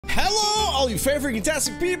Hello, all you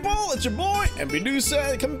fan-freaking-tastic people. It's your boy,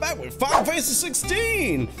 Medusa, coming back with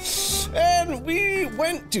FF16. And we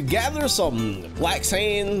went to gather some black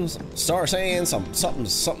sand, star sand,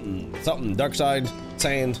 something dark side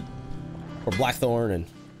sand, or blackthorn, and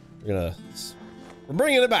we're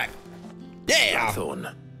bringing it back. Yeah! Blackthorn.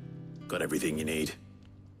 Got everything you need?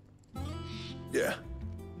 Yeah,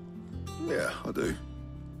 I do.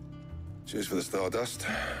 Cheers for the stardust.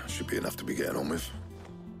 Should be enough to be getting on with.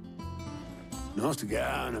 Nice to get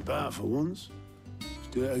out and about for once. Let's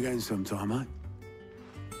do it again sometime, mate.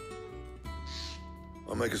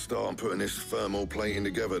 I'll make a start on putting this thermal plating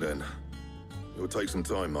together then. It'll take some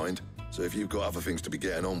time, mind. So if you've got other things to be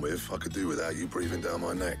getting on with, I could do without you breathing down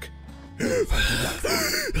my neck. I'll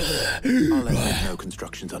let you know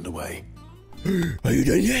construction's underway. Are you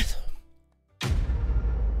done yet?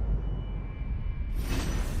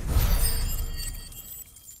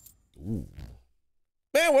 Ooh.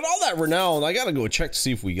 Man, with all that renown, I gotta go check to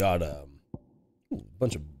see if we got a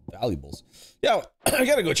bunch of valuables. Yeah, I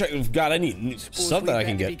gotta go check if we've got any new stuff that I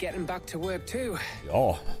can get. Be getting back to work too.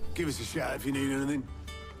 Oh. Give us a shout if you need anything.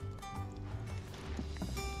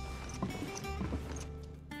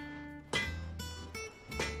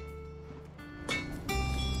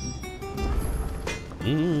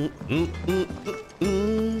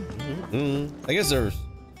 I guess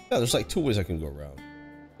there's like two ways I can go around.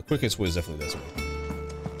 The quickest way is definitely this way.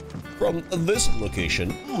 From this location,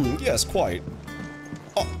 yes, quite.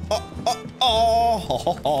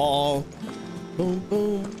 Boom,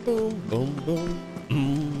 boom, boom, boom,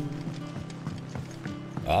 boom.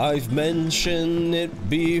 I've mentioned it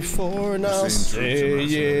before, now say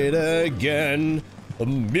it again. The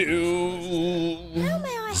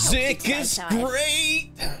music is great.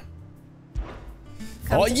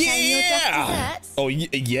 Oh yeah! Oh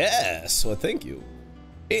yes. Well, thank you.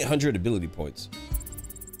 800 ability points.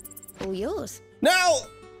 All yours. Now,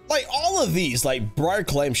 like all of these, like briar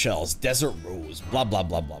clamshells, desert rose, blah blah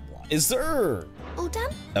blah blah blah. Is there all done?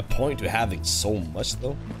 A point to having so much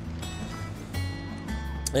though?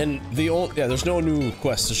 And there's no new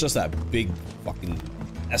quests. It's just that big fucking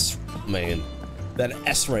S man. That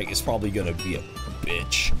S rank is probably gonna be a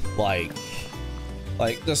bitch. Like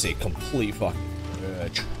just a complete fucking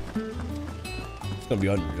bitch. It's gonna be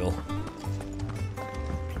unreal.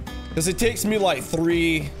 Cause it takes me like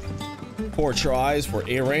 3-4 tries for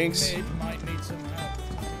A ranks. Might need some help.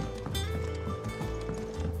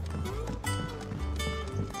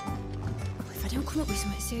 If I don't come up with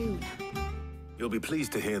something soon. You'll be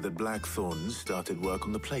pleased to hear that Blackthorn started work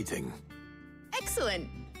on the plating. Excellent.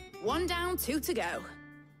 1 down, 2 to go.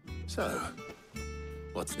 So,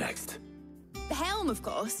 what's next? The helm, of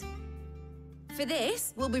course. For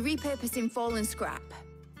this, we'll be repurposing fallen scrap.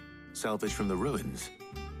 Salvage from the ruins?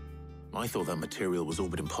 I thought that material was all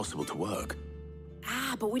but impossible to work.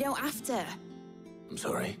 Ah, but we don't have to. I'm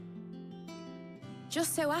sorry.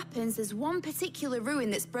 Just so happens there's one particular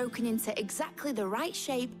ruin that's broken into exactly the right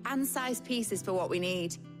shape and size pieces for what we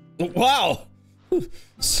need. Wow!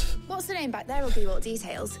 What's the name back there will give you all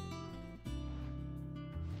details.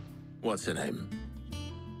 What's her name?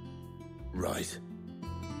 Right.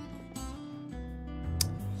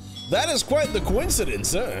 That is quite the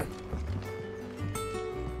coincidence, huh?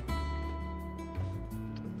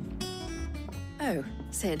 Oh,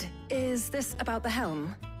 Sid, is this about the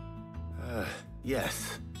helm?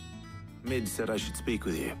 Yes. Mid said I should speak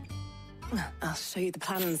with you. I'll show you the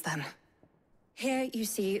plans then. Here you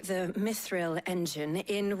see the mithril engine,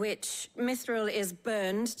 in which mithril is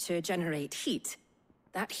burned to generate heat.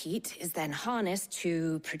 That heat is then harnessed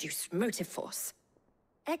to produce motive force.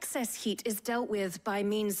 Excess heat is dealt with by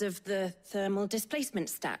means of the thermal displacement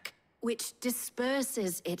stack, which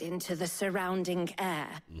disperses it into the surrounding air.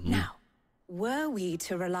 Now, were we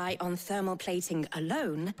to rely on thermal plating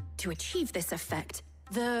alone to achieve this effect,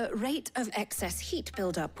 the rate of excess heat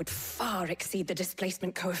buildup would far exceed the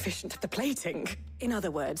displacement coefficient of the plating. In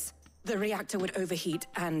other words, the reactor would overheat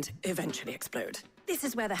and eventually explode. This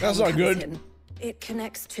is where the helm comes in. It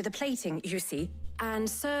connects to the plating, you see, and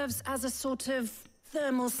serves as a sort of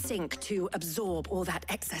thermal sink to absorb all that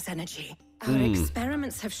excess energy. Our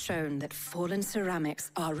experiments have shown that fallen ceramics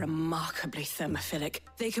are remarkably thermophilic.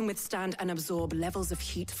 They can withstand and absorb levels of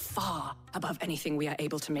heat far above anything we are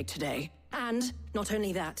able to make today. And not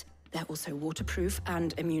only that, they're also waterproof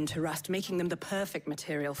and immune to rust, making them the perfect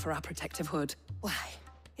material for our protective hood. Why?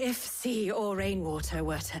 If sea or rainwater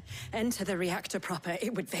were to enter the reactor proper,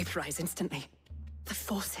 it would vaporize instantly. The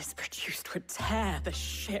forces produced would tear the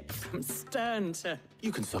ship from stern to...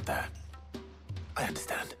 You can stop there. I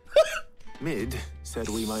understand. Mid said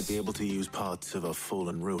we might be able to use parts of a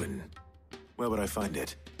fallen ruin. Where would I find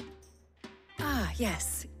it?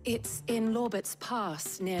 yes. It's in Lorbert's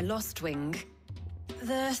Pass, near Lostwing.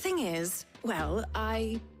 The thing is, well,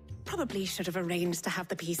 I probably should have arranged to have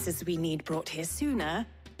the pieces we need brought here sooner.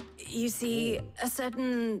 You see, a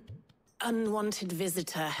certain unwanted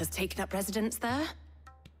visitor has taken up residence there.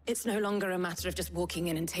 It's no longer a matter of just walking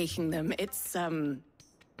in and taking them. It's,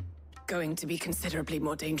 going to be considerably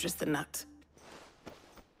more dangerous than that.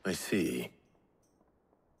 I see.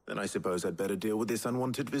 Then I suppose I'd better deal with this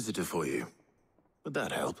unwanted visitor for you. Would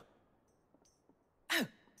that help? Oh,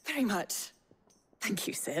 very much. Thank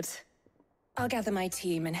you, Sid. I'll gather my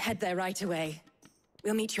team and head there right away.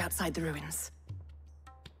 We'll meet you outside the ruins.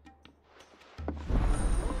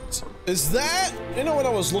 Is that, you know, when I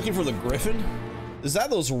was looking for the griffin? Is that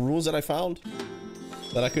those runes that I found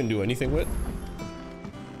that I couldn't do anything with?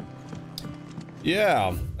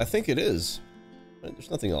 Yeah, I think it is. There's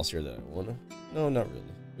nothing else here that I want to. No, not really.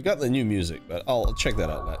 We got the new music, but I'll check that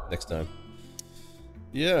out next time.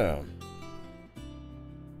 Yeah.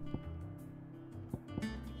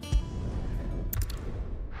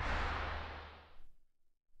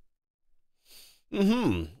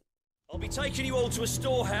 I'll be taking you all to a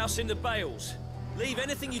storehouse in the Bales. Leave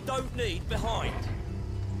anything you don't need behind.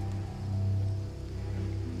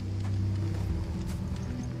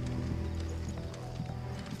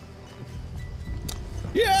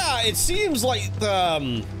 Yeah, it seems like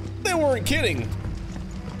they weren't kidding.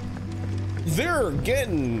 They're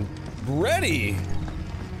getting ready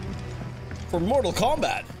for Mortal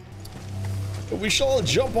Kombat. We shall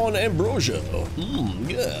jump on Ambrosia.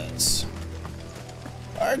 Yes.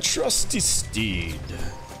 Our trusty steed.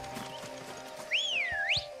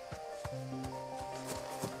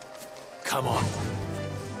 Come on.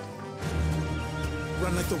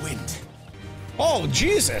 Run like the wind. Oh,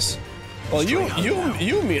 Jesus. Well,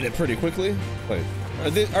 you made it pretty quickly. Wait, are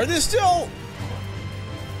they still?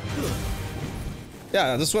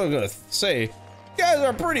 Yeah, that's what I'm gonna say. You guys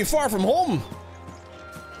are pretty far from home.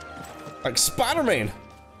 Like Spider-Man.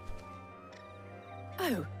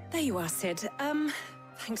 Oh, there you are, Sid.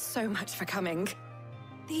 Thanks so much for coming.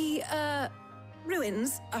 The,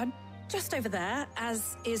 ruins are just over there,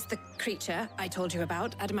 as is the creature I told you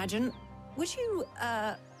about, I'd imagine. Would you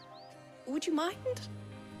mind?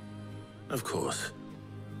 Of course.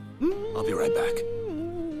 I'll be right back.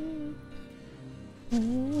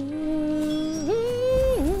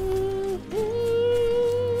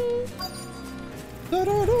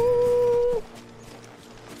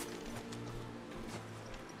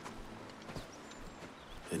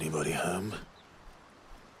 Anybody home?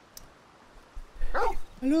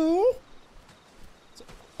 Hello?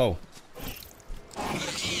 Oh.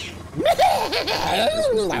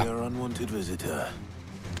 Your unwanted visitor.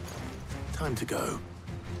 Time to go.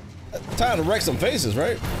 Time to wreck some faces,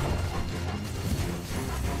 right?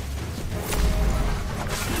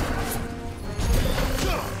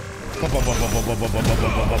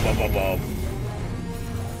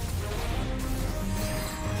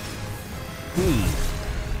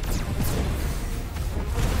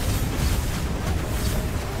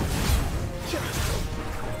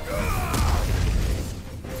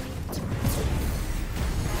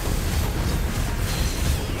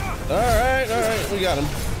 Alright, we got him.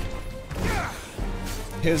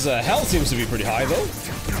 His health seems to be pretty high, though.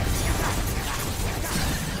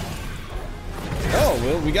 Oh,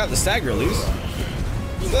 well, we got the stagger at least.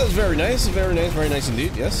 That was very nice, very nice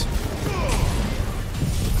indeed, yes.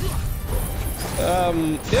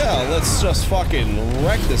 Yeah, let's just fucking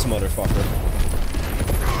wreck this motherfucker.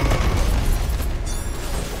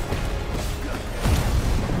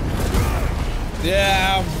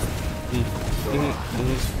 Yeah.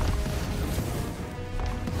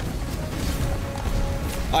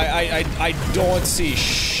 I don't see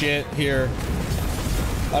shit here.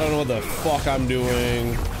 I don't know what the fuck I'm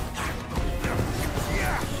doing.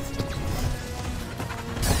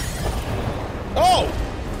 Oh!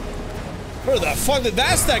 Where the fuck did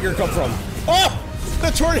that stagger come from? Oh! The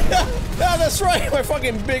tornado! Yeah, that's right! My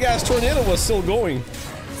fucking big ass tornado was still going.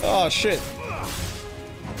 Oh shit.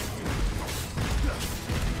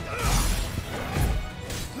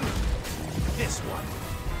 This one.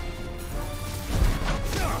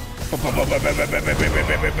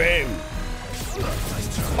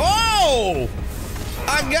 Oh!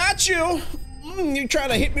 I got you! You trying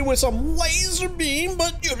to hit me with some laser beam,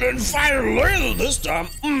 but you didn't fire a laser this time.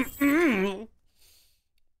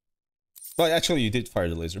 Well, actually, you did fire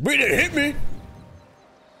the laser, but it didn't hit me!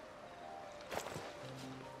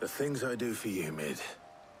 The things I do for you, Mid.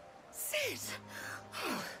 Sid!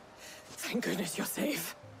 Oh, thank goodness you're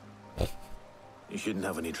safe. You shouldn't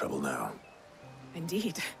have any trouble now.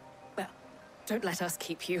 Indeed. Well, don't let us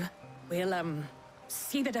keep you.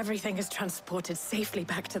 See that everything is transported safely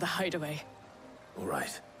back to the hideaway. All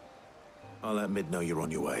right. I'll let Mid know you're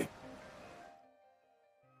on your way.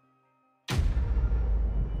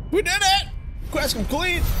 We did it! Quest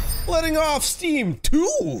complete! Letting off steam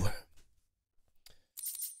 2!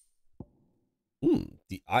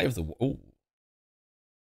 The Eye of the... Oh.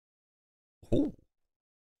 Oh.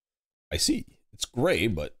 I see. It's gray,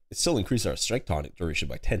 but it still increases our strike tonic duration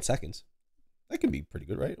by 10 seconds. That can be pretty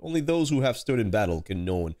good, right? Only those who have stood in battle can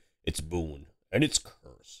know its boon and its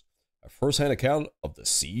curse. A first-hand account of the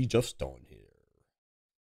Siege of Stonehill.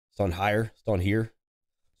 Stonehill? Stonehill?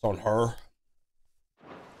 Stonehill?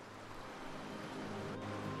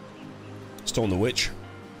 Stone the Witch.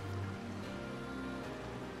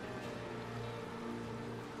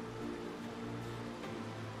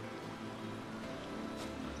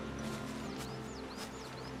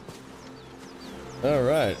 All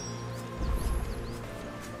right.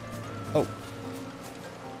 Oh.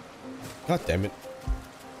 God damn it.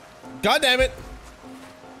 God damn it.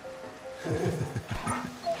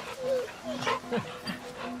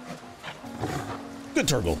 Good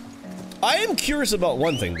turgle. I am curious about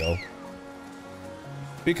one thing though.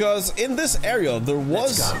 Because in this area there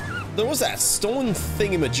was that stone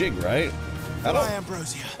thingamajig, right?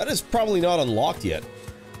 That is probably not unlocked yet.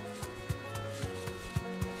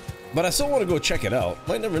 But I still want to go check it out.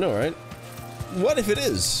 Might never know, right? What if it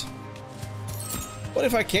is? What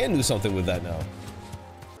if I can do something with that now?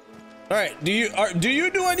 All right, do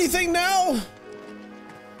you do anything now?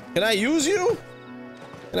 Can I use you?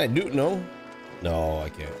 Can I do no? No, I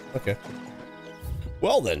can't. Okay.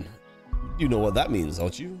 Well then, you know what that means,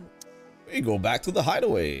 don't you? We go back to the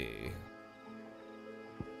hideaway.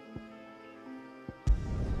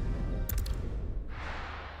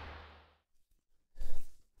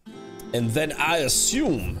 And then I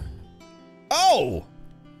assume... Oh!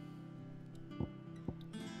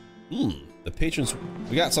 The patrons...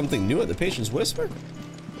 We got something new at the Patron's Whisper?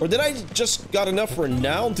 Or did I just got enough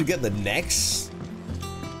renown to get the next...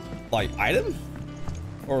 like, item?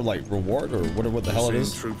 Or like, reward? Or whatever what the hell it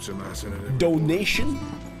is? Donation?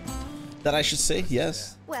 That I should say,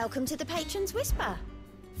 yes. Welcome to the Patron's Whisper.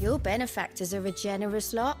 Your benefactors are a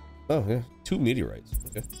generous lot. Oh, yeah. 2 meteorites.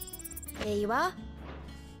 Okay. Here you are.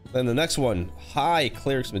 Then the next one, High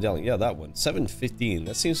Cleric's Medallion. Yeah, that one. 715.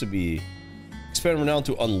 That seems to be expand renown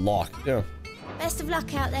to unlock. Yeah. Best of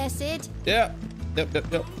luck out there, Sid. Yeah. Yep.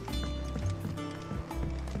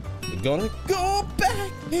 We're gonna go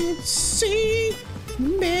back and see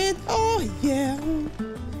Mid. Oh, yeah.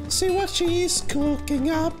 See what she's cooking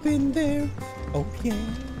up in there. Oh, yeah.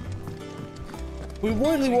 We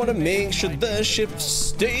really want to make sure the ship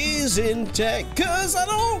stays intact, cause I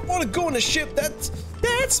don't want to go in a ship that's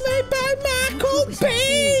made by Michael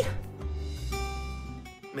Bay.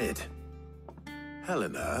 Mid.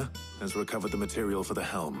 Helena has recovered the material for the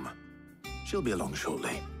helm. She'll be along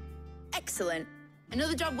shortly. Excellent.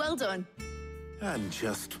 Another job well done. And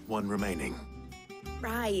just one remaining.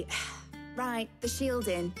 Right, the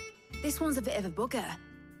shielding. This one's a bit of a bugger.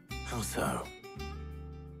 How so?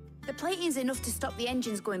 The plating's enough to stop the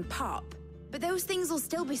engines going pop, but those things will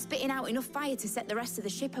still be spitting out enough fire to set the rest of the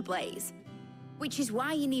ship ablaze. Which is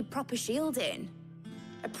why you need proper shielding.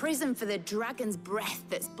 A prism for the dragon's breath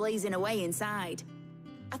that's blazing away inside.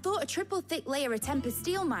 I thought a triple thick layer of tempered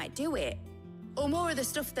steel might do it. Or more of the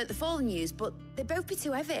stuff that the Fallen use, but they'd both be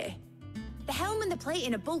too heavy. The helm and the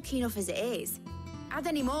plating are bulky enough as it is. Add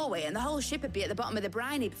any more weight and the whole ship would be at the bottom of the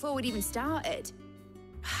briny before we'd even started.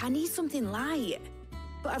 I need something light.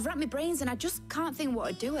 But I've wrapped my brains and I just can't think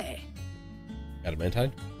what to do it.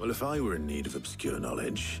 Adamantine? Well, if I were in need of obscure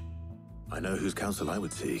knowledge, I know whose counsel I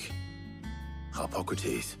would seek.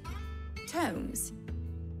 Harpocrates. Tomes?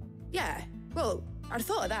 Yeah, well, I'd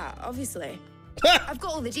thought of that, obviously. I've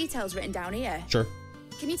got all the details written down here. Sure.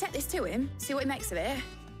 Can you take this to him? See what he makes of it?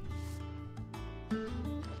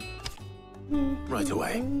 Right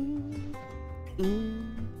away.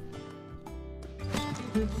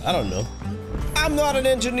 I don't know. I'm not an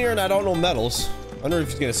engineer and I don't know metals. I wonder if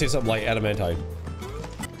he's gonna say something like adamantine.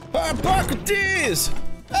 Hippocrates!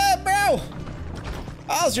 Hey, bro!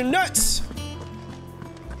 How's your nuts?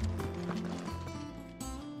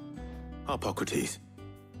 Harpocrates,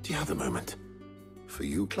 do you have a moment? For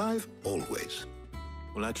you, Clive, always.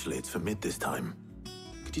 Well, actually, it's for Mid this time.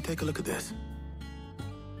 Could you take a look at this?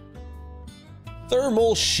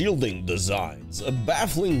 Thermal shielding designs. A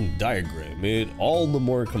baffling diagram made all the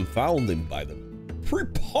more confounding by the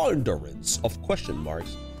preponderance of question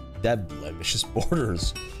marks that blemishes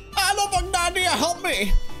borders. I don't have an idea, help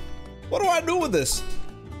me! What do I do with this?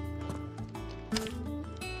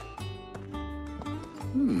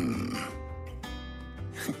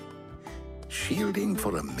 Shielding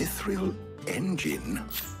for a mithril engine?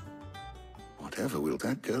 Whatever will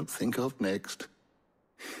that girl think of next?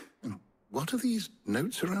 And what are these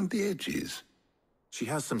notes around the edges? She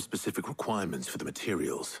has some specific requirements for the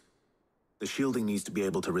materials. The shielding needs to be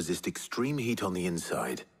able to resist extreme heat on the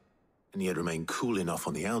inside, and yet remain cool enough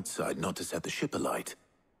on the outside not to set the ship alight,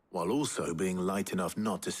 while also being light enough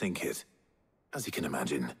not to sink it. As you can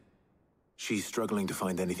imagine, she's struggling to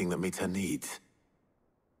find anything that meets her needs.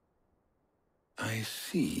 I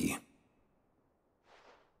see.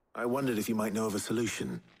 I wondered if you might know of a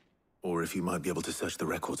solution, or if you might be able to search the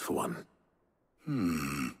records for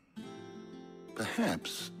one.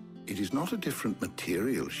 Perhaps it is not a different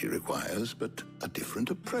material she requires, but a different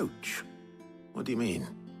approach. What do you mean?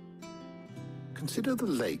 Consider the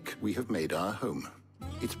lake we have made our home.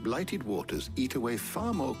 Its blighted waters eat away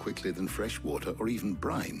far more quickly than fresh water or even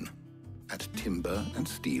brine, at timber and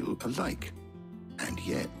steel alike. And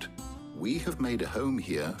yet, we have made a home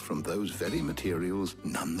here from those very materials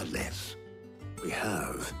nonetheless. We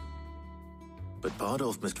have. But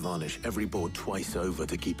Bardolph must varnish every board twice over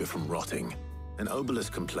to keep it from rotting. And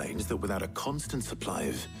Obelisk complains that without a constant supply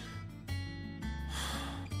of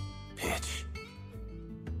pitch.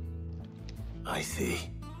 I see.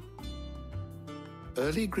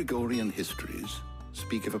 Early Gregorian histories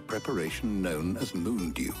speak of a preparation known as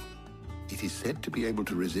moon dew. It is said to be able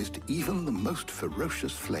to resist even the most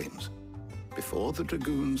ferocious flames. Before the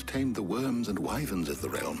dragoons tamed the worms and wyverns of the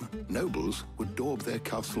realm, nobles would daub their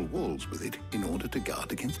castle walls with it in order to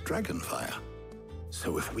guard against dragonfire.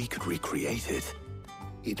 So if we could recreate it...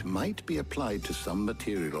 It might be applied to some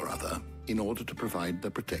material or other in order to provide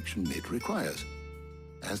the protection it requires.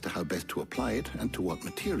 As to how best to apply it and to what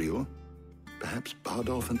material, perhaps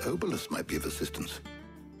Bardolph and Obelisk might be of assistance.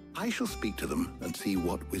 I shall speak to them and see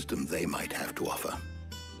what wisdom they might have to offer.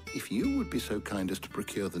 If you would be so kind as to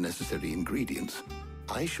procure the necessary ingredients,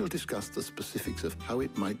 I shall discuss the specifics of how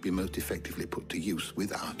it might be most effectively put to use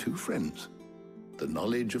with our two friends. The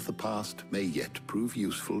knowledge of the past may yet prove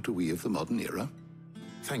useful to we of the modern era.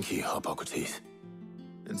 Thank you, Hippocrates.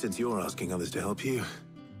 And since you're asking others to help you,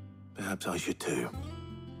 perhaps I should too.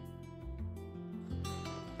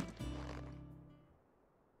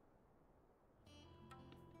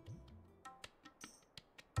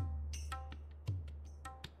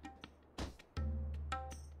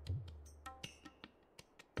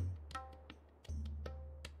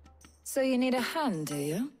 So you need a hand, do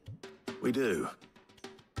you? We do.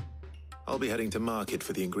 I'll be heading to market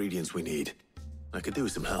for the ingredients we need. I could do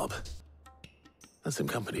with some help. And some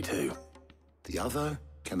company, too. The other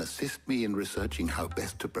can assist me in researching how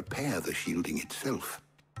best to prepare the shielding itself.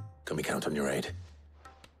 Can we count on your aid?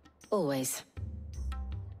 Always.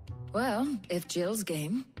 Well, if Jill's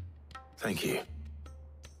game. Thank you.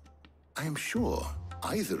 I am sure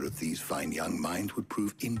either of these fine young minds would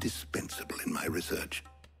prove indispensable in my research.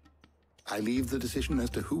 I leave the decision as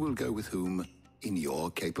to who will go with whom in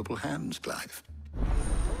your capable hands, Clive.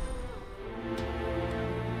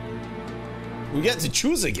 We get to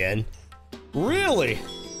choose again? Really?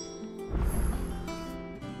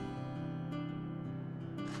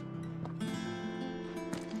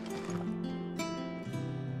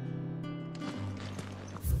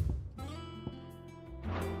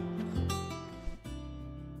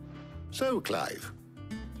 So, Clive,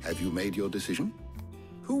 have you made your decision?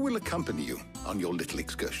 Who will accompany you on your little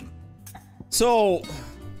excursion? So,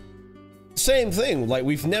 same thing. Like,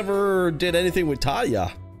 we've never did anything with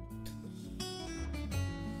Talia.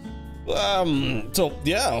 So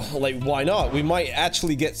yeah, like, why not? We might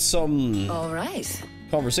actually get some All right.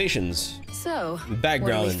 conversations. So, Background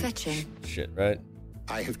what are we and fetching? shit, right?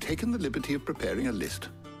 I have taken the liberty of preparing a list.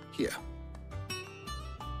 Here.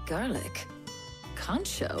 Garlic. Conch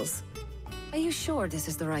shells. Are you sure this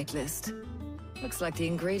is the right list? Looks like the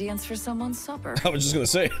ingredients for someone's supper. I was just gonna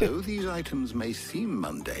say. Though these items may seem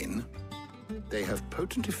mundane, they have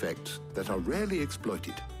potent effects that are rarely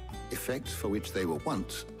exploited. Effects for which they were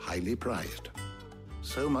once highly prized.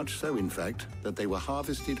 So much so, in fact, that they were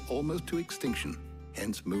harvested almost to extinction,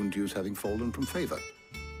 hence moon dews having fallen from favor.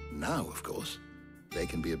 Now, of course, they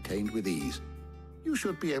can be obtained with ease. You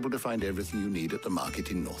should be able to find everything you need at the market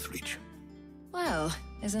in Northreach. Well,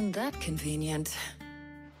 isn't that convenient?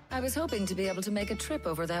 I was hoping to be able to make a trip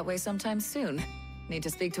over that way sometime soon. Need to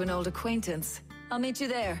speak to an old acquaintance. I'll meet you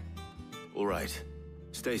there. All right.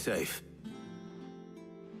 Stay safe.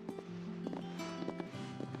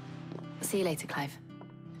 See you later, Clive.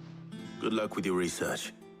 Good luck with your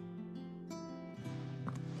research.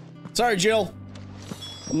 Sorry, Jill.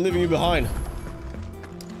 I'm leaving you behind.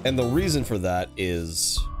 And the reason for that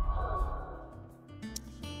is,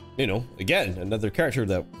 you know, again, another character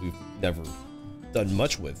that we've never done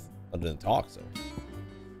much with other than talk. So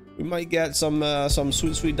we might get some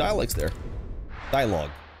sweet dialects there. Dialogue.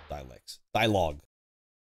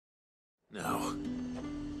 Now,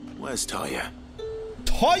 where's Taya?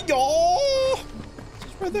 Taya!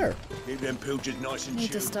 It's right there. Keep them pilchards nice and Need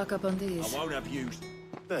to chilled. stock up on these. I won't have used.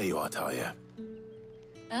 There you are, Taya.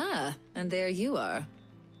 Ah, and there you are.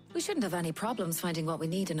 We shouldn't have any problems finding what we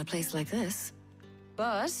need in a place like this.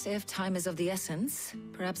 But if time is of the essence,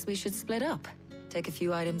 perhaps we should split up. Take a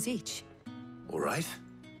few items each. All right.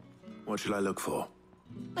 What shall I look for?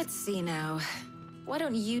 Let's see now. Why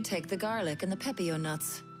don't you take the garlic and the pepio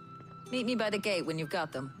nuts? Meet me by the gate when you've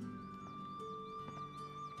got them.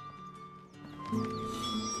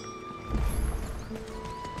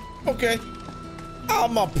 Okay.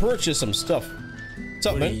 I'ma purchase some stuff. What's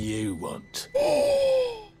up, What man? do you want?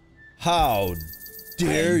 How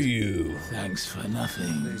dare you? Thanks for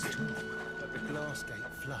nothing. There's talk that the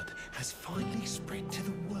Glassgate flood has finally spread to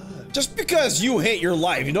the world. Just because you hate your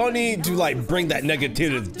life, you don't need to like bring that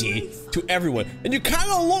negativity to everyone. And you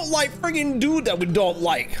kind of look like friggin' dude that we don't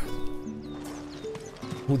like,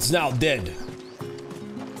 who's now dead.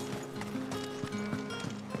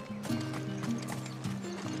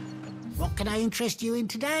 What can I interest you in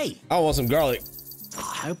today? I want some garlic.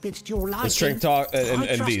 I hope it's your liking. Let's drink talk and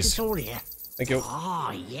I trust these. it's all here. Thank you.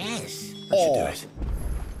 Ah, yes. That should do it.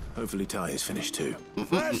 Hopefully Taya's finished too.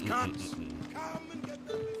 First comes. Come and get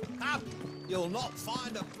them. Come. You'll not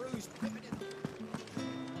find a bruised primitive.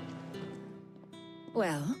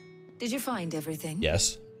 Well, did you find everything?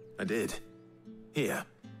 Yes. I did. Here.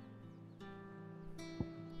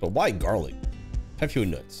 But why garlic? Pepio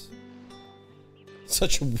nuts.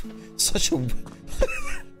 Such a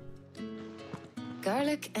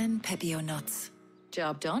Garlic and pepio nuts.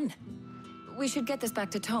 Job done. We should get this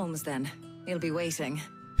back to Tomes then. He'll be waiting.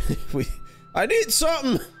 I need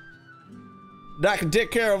something that can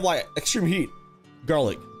take care of like extreme heat,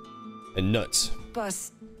 garlic, and nuts. But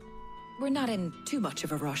we're not in too much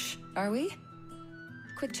of a rush, are we?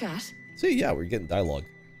 Quick chat. See, yeah, we're getting dialogue.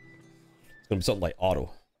 It's gonna be something like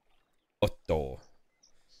Otto.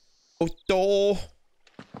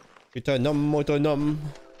 Autonum.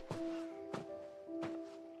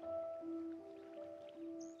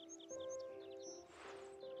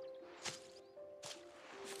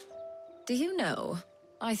 Do you know,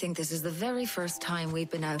 I think this is the very first time we've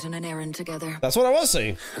been out on an errand together. That's what I was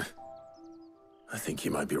saying. I think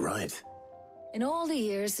you might be right. In all the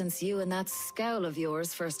years since you and that scowl of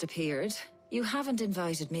yours first appeared, you haven't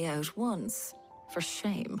invited me out once. For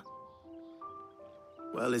shame.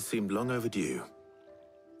 Well, it seemed long overdue.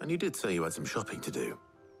 And you did say you had some shopping to do.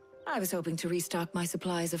 I was hoping to restock my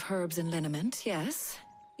supplies of herbs and liniment, yes.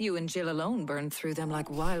 You and Jill alone burned through them like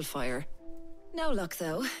wildfire. No luck,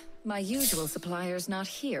 though. My usual supplier's not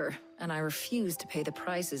here, and I refuse to pay the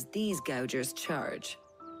prices these gougers charge.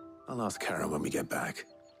 I'll ask Karen when we get back.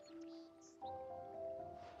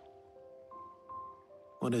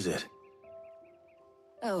 What is it?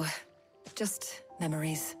 Oh, just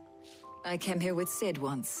memories. I came here with Sid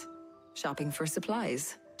once, shopping for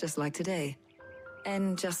supplies, just like today.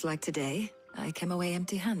 And just like today, I came away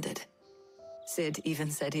empty-handed. Sid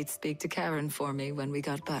even said he'd speak to Karen for me when we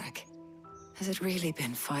got back. Has it really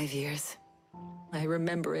been 5 years? I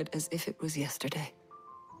remember it as if it was yesterday.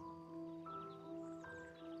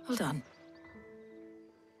 Hold on.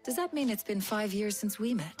 Does that mean it's been 5 years since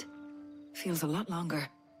we met? Feels a lot longer.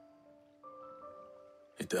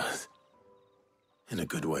 It does. In a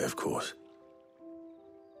good way, of course.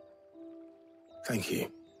 Thank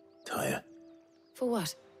you, Taya. For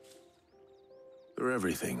what? For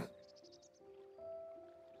everything.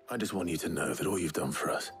 I just want you to know that all you've done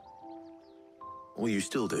for us, all you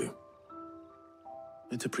still do,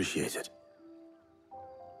 it's appreciated.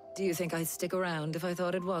 Do you think I'd stick around if I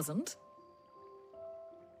thought it wasn't?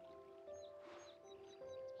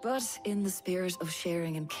 But in the spirit of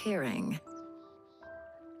sharing and caring,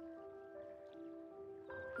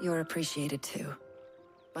 you're appreciated too,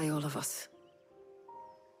 by all of us.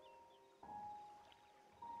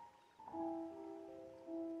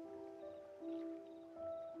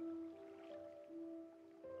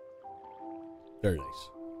 Very nice.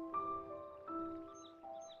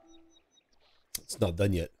 It's not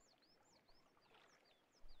done yet.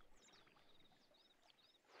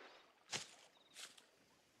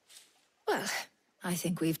 Well, I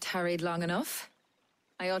think we've tarried long enough.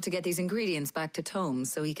 I ought to get these ingredients back to Tome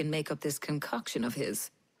so he can make up this concoction of his.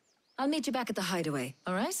 I'll meet you back at the Hideaway,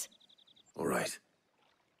 all right? All right.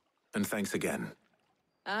 And thanks again.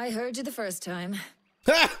 I heard you the first time.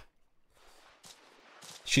 Ha!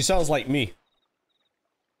 She sounds like me.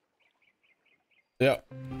 Yeah.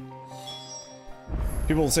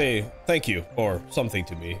 People will say thank you or something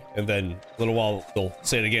to me, and then a little while they'll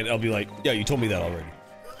say it again. I'll be like, yeah, you told me that already.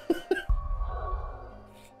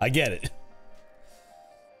 I get it.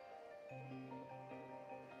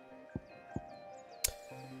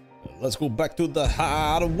 Let's go back to the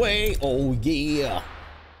Hideaway. Oh yeah.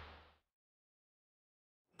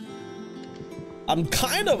 I'm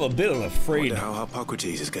kind of a bit of afraid. Wonder how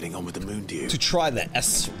Hippocrates is getting on with the moon dew. To try the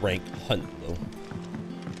S rank hunt though.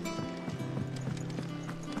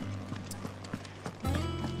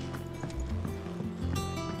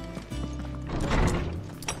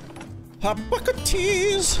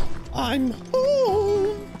 Hippocrates, I'm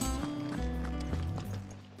home.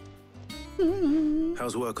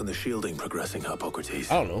 How's work on the shielding progressing,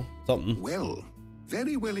 Hippocrates? I don't know, something. Well,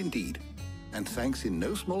 very well indeed. And thanks in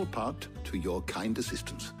no small part to your kind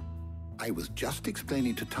assistance. I was just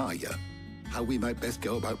explaining to Tarja how we might best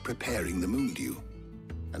go about preparing the moon dew.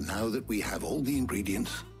 And now that we have all the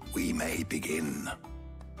ingredients, we may begin.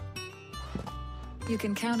 You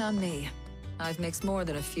can count on me. I've mixed more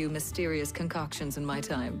than a few mysterious concoctions in my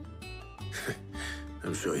time.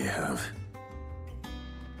 I'm sure you have.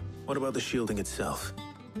 What about the shielding itself?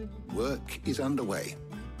 Work is underway,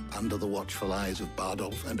 under the watchful eyes of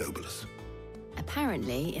Bardolph and Obolus.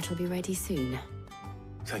 Apparently, it'll be ready soon.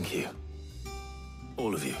 Thank you.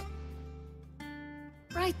 All of you.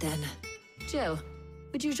 Right then. Jill,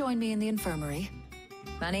 would you join me in the infirmary?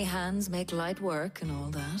 Many hands make light work and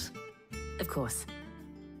all that. Of course.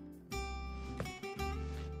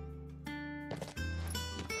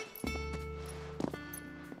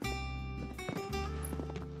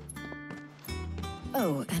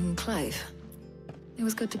 Oh, and Clive. It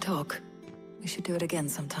was good to talk. We should do it again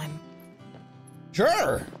sometime.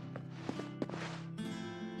 Sure.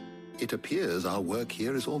 It appears our work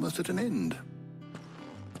here is almost at an end.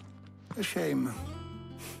 A shame.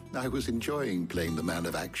 I was enjoying playing the man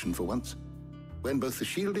of action for once. When both the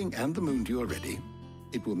shielding and the moon dew are ready,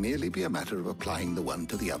 it will merely be a matter of applying the one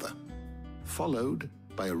to the other. Followed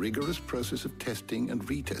by a rigorous process of testing and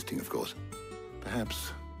retesting, of course.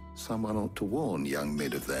 Perhaps someone ought to warn young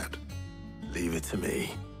Mid of that. Leave it to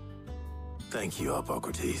me. Thank you,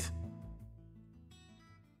 Hippocrates.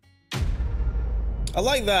 I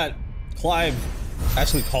like that Clive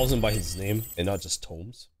actually calls him by his name and not just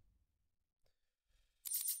Tomes.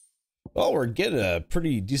 Well, we're getting a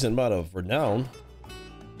pretty decent amount of renown.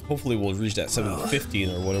 Hopefully we'll reach that 715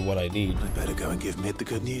 or what I need. I better go and give Mid the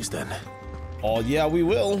good news then. Oh yeah, we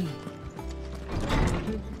will.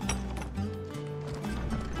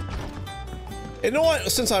 You know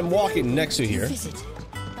what? Since I'm walking next to here,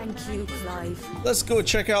 Thank you, Clive. let's go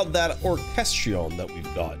check out that orchestrion that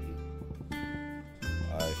we've gotten.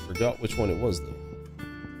 I forgot which one it was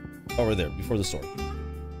though. Over there, before the storm.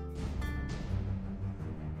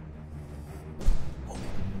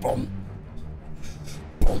 Boom.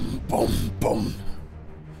 Boom, boom, boom.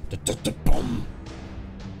 Boom.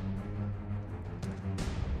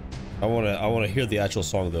 I wanna hear the actual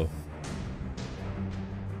song though.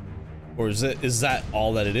 Or is that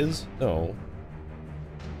all that it is? No.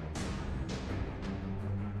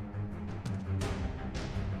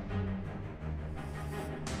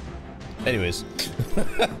 Anyways.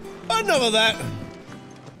 Enough of that.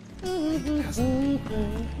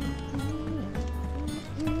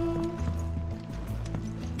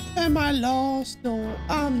 Am I lost? No,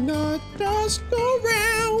 I'm not just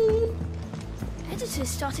around. Editors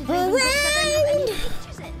started reading books that don't have any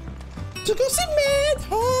pictures in. To go see Mad,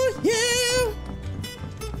 oh yeah.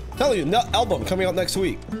 Tell you, album coming out next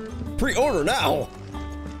week. Pre-order now.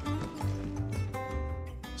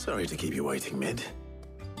 Sorry to keep you waiting, Mid.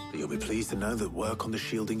 But you'll be pleased to know that work on the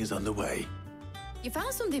shielding is underway. You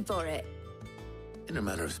found something for it? In a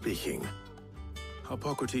manner of speaking,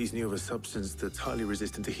 Hippocrates knew of a substance that's highly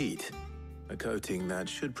resistant to heat. A coating that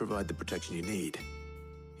should provide the protection you need.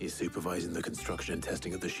 He's supervising the construction and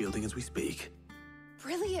testing of the shielding as we speak.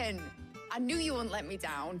 Brilliant! I knew you wouldn't let me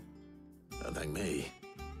down. Don't thank me.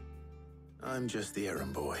 I'm just the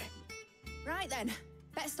errand boy. Right then,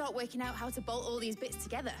 let's start working out how to bolt all these bits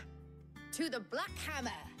together. To the Black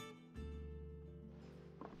Hammer!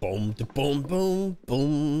 Boom, da boom, boom,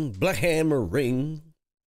 boom. Black Hammer ring.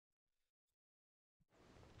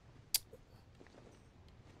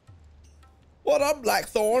 What up,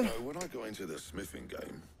 Blackthorn? You know, when I got into the smithing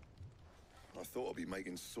game, I thought I'd be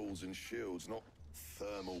making swords and shields, not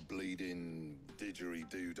thermal bleeding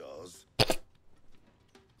didgeridoo-dahs.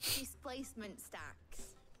 Displacement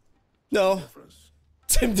stacks. No.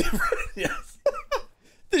 Same difference. Yes.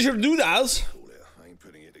 Didgeridoo-dahs. I ain't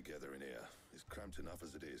putting it together in here. It's cramped enough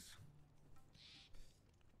as it is.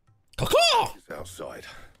 Caw-caw! It's outside.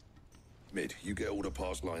 Mid, you get all the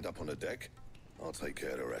parts lined up on the deck. I'll take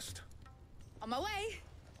care of the rest. On my way.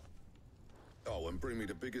 Oh, and bring me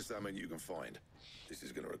the biggest hammer you can find. This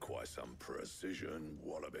is going to require some precision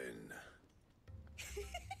walloping.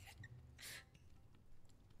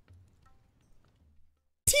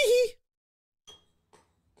 Tee-hee.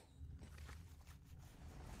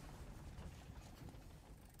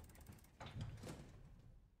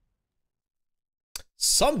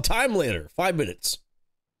 Sometime later, 5 minutes.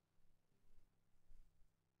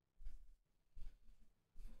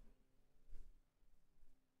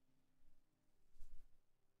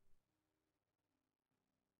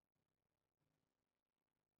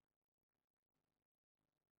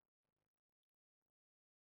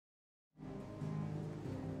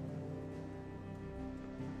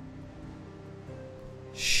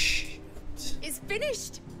 Shit. It's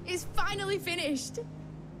finished. It's finally finished.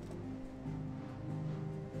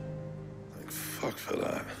 Thank fuck for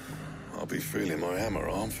that. I'll be feeling my hammer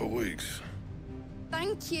arm for weeks.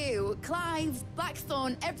 Thank you, Clive,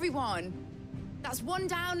 Blackthorn, everyone. That's one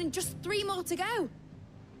down and just 3 more to go.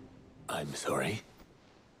 I'm sorry.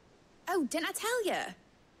 Oh, didn't I tell you?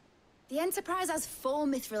 The Enterprise has 4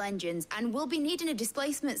 mithril engines, and we'll be needing a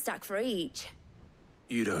displacement stack for each.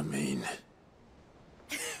 You don't mean...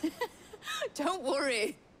 Don't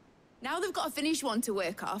worry. Now they've got a finished one to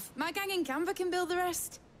work off. My gang in Canva can build the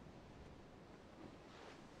rest.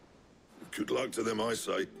 Good luck to them, I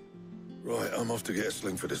say. Right, I'm off to get a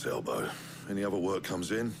sling for this elbow. Any other work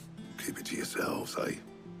comes in, keep it to yourselves, eh?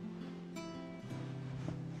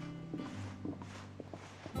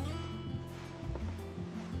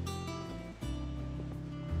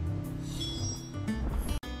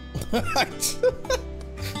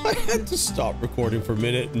 I had to stop recording for a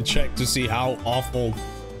minute and check to see how awful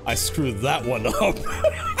I screwed that one up.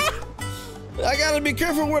 I gotta be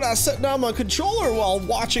careful when I set down my controller while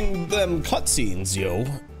watching them cutscenes, yo.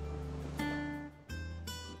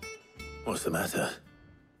 What's the matter?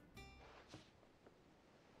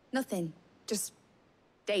 Nothing. Just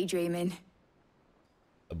daydreaming.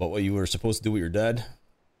 About what you were supposed to do with your dad?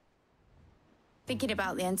 Thinking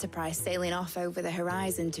about the Enterprise sailing off over the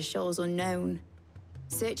horizon to shores unknown.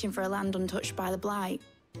 Searching for a land untouched by the Blight.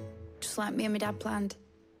 Just like me and my dad planned.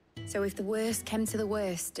 So if the worst came to the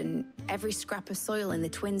worst and every scrap of soil in the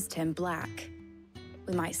Twins turned black,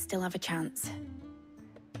 we might still have a chance.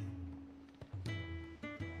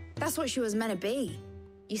 That's what she was meant to be.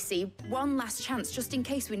 You see, one last chance just in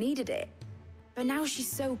case we needed it. But now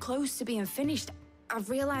she's so close to being finished, I've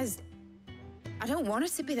realized I don't want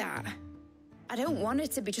it to be that. I don't want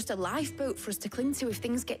it to be just a lifeboat for us to cling to if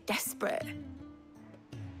things get desperate.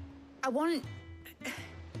 I want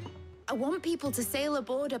people to sail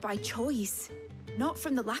aboard her by choice, not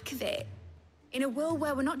from the lack of it. In a world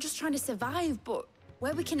where we're not just trying to survive, but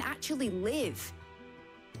where we can actually live.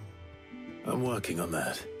 I'm working on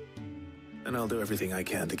that. And I'll do everything I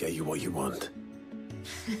can to get you what you want.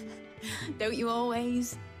 Don't you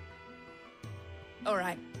always? All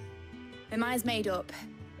right. My mind's made up.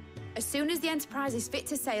 As soon as the Enterprise is fit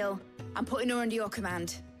to sail, I'm putting her under your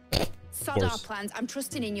command. Sod our plans. I'm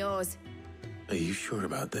trusting in yours. Are you sure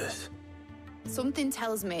about this? Something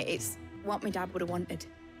tells me it's what my dad would have wanted.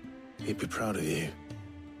 He'd be proud of you.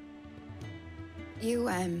 You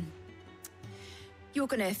were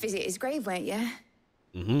gonna visit his grave, weren't you?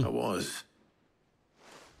 I was.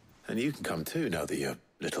 And you can come too now that your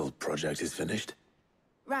little project is finished.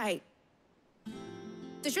 Right.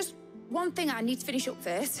 There's just one thing I need to finish up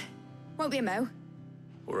first. Won't be a mo.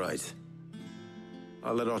 All right.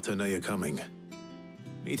 I'll let Otto know you're coming.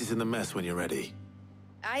 Meet us in the mess when you're ready.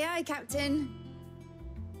 Aye, aye, Captain.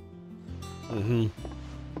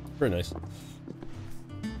 Very nice.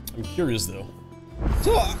 I'm curious though.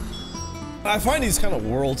 So I find these kind of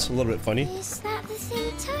worlds a little bit funny. Is that the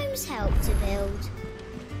thing Tomes helped to build?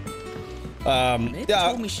 Yeah,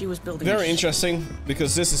 told me she was building very interesting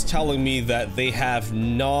because this is telling me that they have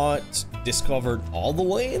not discovered all the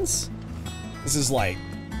lanes. This is like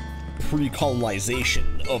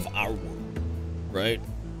pre-colonization of our world, right?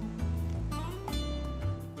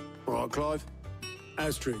 All right, Clive.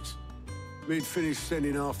 Asterix. We'd finished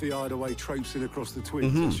sending half the Hideaway traipsing across the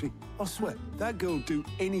Twins, has she? I swear, that girl'd do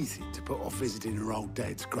anything to put off visiting her old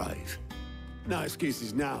dad's grave. No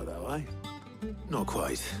excuses now, though, eh? Not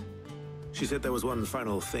quite. She said there was one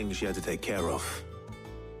final thing she had to take care of.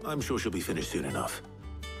 I'm sure she'll be finished soon enough.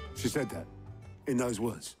 She said that? In those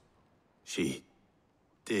words? She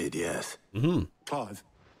did, yes. Clive?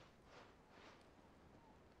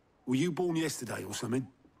 Were you born yesterday or something?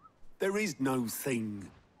 There is no thing.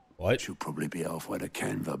 What? She'll probably be halfway to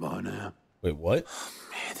Canva by now. Wait, what?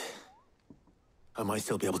 Mid. I might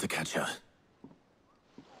still be able to catch her.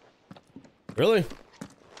 Really?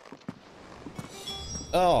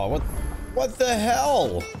 Oh, what the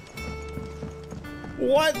hell?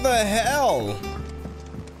 What the hell?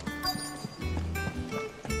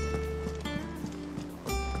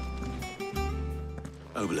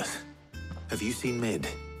 Obelus, have you seen Mid?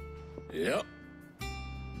 Yep.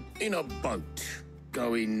 In a boat,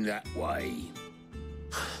 going that way.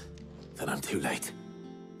 Then I'm too late.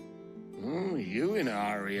 You in a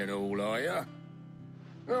hurry and all, are you?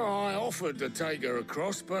 Oh, I offered to take her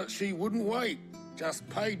across, but she wouldn't wait. Just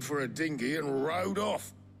paid for a dinghy and rowed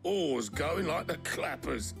off. Oars going like the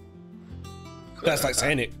clappers. That's like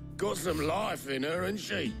saying it. Got some life in her, ain't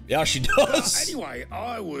she? Yeah, she does. Anyway,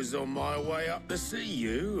 I was on my way up to see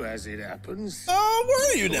you, as it happens. Oh,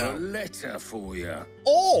 where are you now? A letter for you.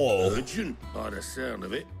 Oh. Urgent, by the sound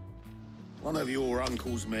of it. One of your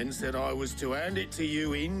uncle's men said I was to hand it to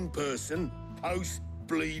you in person,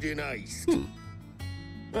 post-bleeding haste.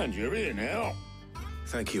 And you're here now.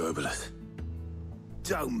 Thank you, Obelus.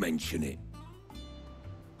 Don't mention it.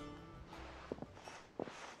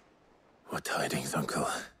 What tidings, Uncle?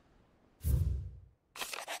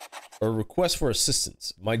 A request for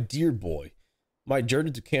assistance. My dear boy, my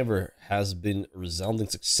journey to Canberra has been a resounding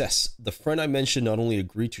success. The friend I mentioned not only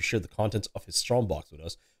agreed to share the contents of his strongbox with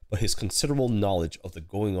us, but his considerable knowledge of the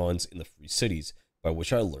going-ons in the Free Cities, by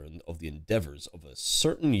which I learned of the endeavors of a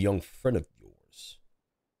certain young friend of yours.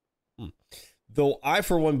 Though I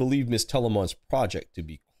for one believe Miss Telemon's project to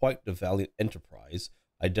be quite a valiant enterprise,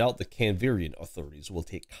 I doubt the Canverian authorities will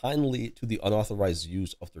take kindly to the unauthorized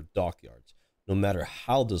use of their dockyards, no matter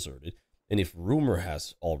how deserted, and if rumor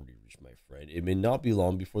has already reached my friend, it may not be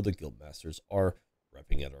long before the guildmasters are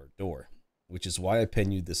rapping at our door, which is why I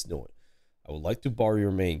pen you this note. I would like to borrow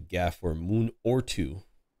your man Gaff for a moon or two,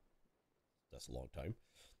 that's a long time,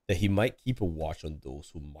 that he might keep a watch on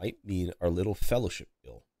those who might mean our little fellowship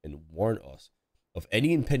ill, and warn us of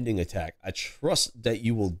any impending attack. I trust that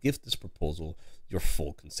you will give this proposal your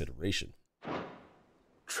full consideration.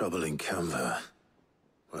 Trouble in Canva.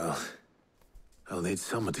 Well, I'll need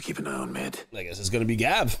someone to keep an eye on Mid. I guess it's gonna be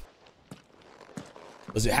Gav.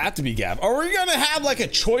 Does it have to be Gav? Are we gonna have like a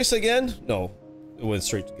choice again? No, it went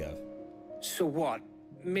straight to Gav. So what?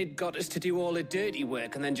 Mid got us to do all the dirty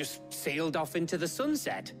work and then just sailed off into the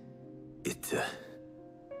sunset? It,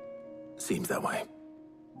 seems that way.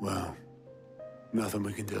 Well, nothing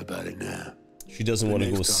we can do about it now. She doesn't want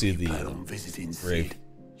to go see the visiting grave. Sid,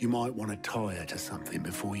 you might want to tie her to something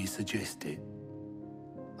before you suggest it.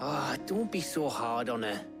 Ah, don't be so hard on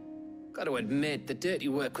her. Got to admit, the dirty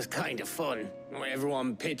work was kind of fun.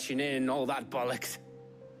 Everyone pitching in and all that bollocks.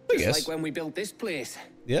 I guess. Just like when we built this place.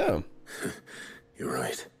 Yeah. You're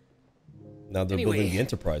right. Now they're Anyway, building the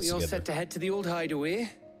Enterprise we all together. set to head to the old hideaway.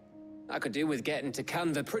 I could do with getting to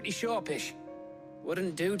Canva pretty sharpish.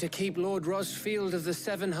 Wouldn't do to keep Lord Rosfield of the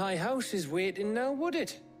Seven High Houses waiting now, would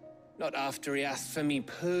it? Not after he asked for me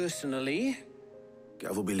personally.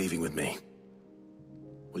 Gav will be leaving with me.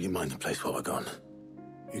 Will you mind the place while we're gone?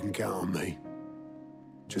 You can count on me.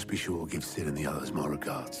 Just be sure to give Sid and the others my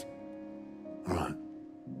regards. All right.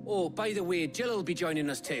 Oh, by the way, Jill will be joining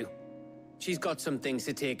us too. She's got some things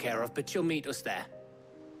to take care of, but she'll meet us there.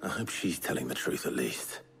 I hope she's telling the truth at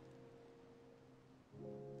least.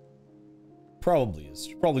 Probably is.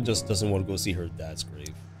 She probably just doesn't want to go see her dad's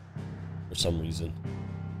grave. For some reason.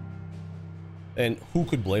 And who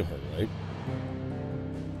could blame her, right?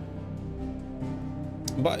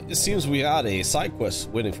 But it seems we had a side quest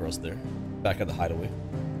waiting for us there. Back at the hideaway.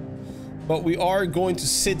 But we are going to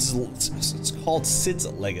Sid's... It's called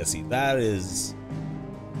Sid's Legacy. That is...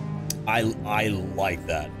 I like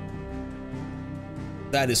that.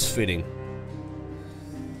 That is fitting.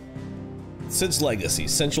 Sid's Legacy,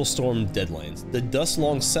 Central Storm Deadlines. The dust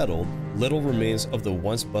long settled, little remains of the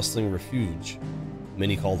once bustling refuge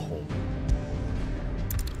many called home.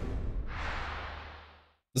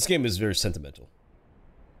 This game is very sentimental.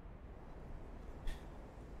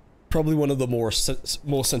 Probably one of the most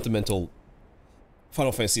sentimental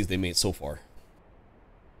Final Fantasies they made so far.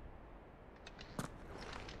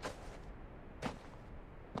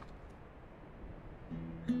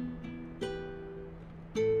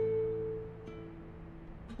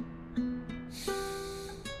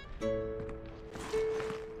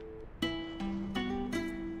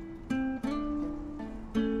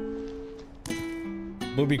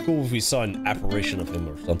 It would be cool if we saw an apparition of him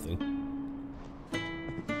or something.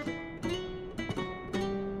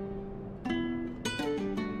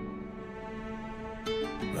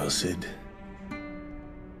 Well, Sid,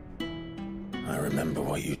 I remember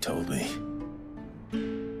what you told me.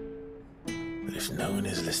 But if no one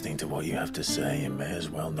is listening to what you have to say, you may as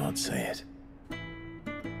well not say it.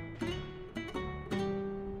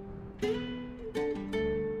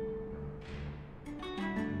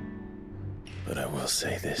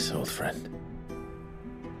 say this, old friend.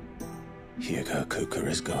 Hugo Kuka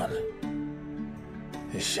is gone.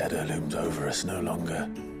 His shadow looms over us no longer.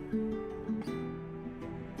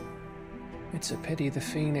 It's a pity the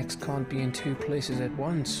Phoenix can't be in two places at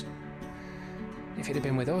once. If he'd have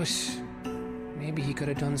been with us, maybe he could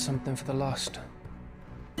have done something for the lost.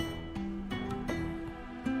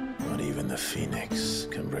 Not even the Phoenix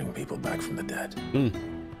can bring people back from the dead.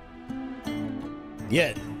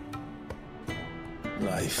 Yet.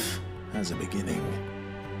 Life has a beginning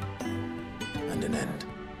and an end.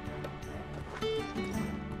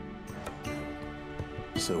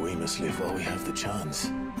 So we must live while we have the chance.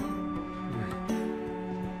 And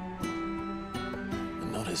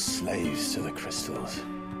not as slaves to the crystals,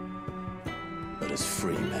 but as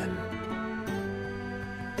free men.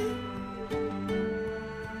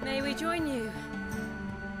 May we join you?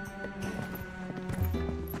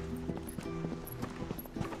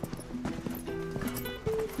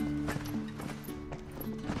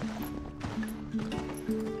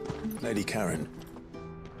 Lady Karen,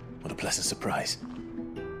 what a pleasant surprise.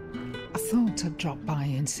 I thought I'd drop by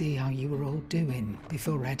and see how you were all doing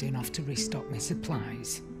before heading off to restock my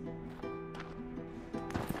supplies.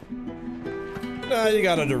 Nah, you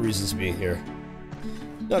got other reasons being here.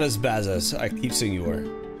 Not as bad as I keep saying you are.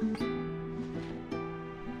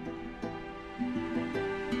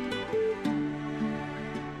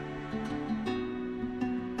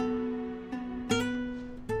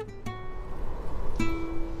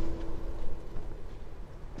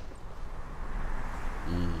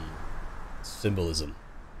 Symbolism.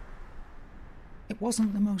 It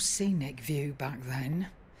wasn't the most scenic view back then,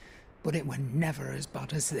 but it were never as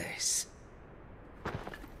bad as this.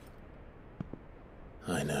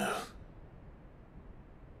 I know.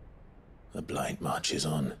 The Blight marches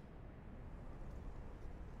on.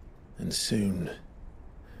 And soon,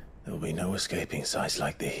 there will be no escaping sights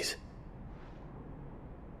like these.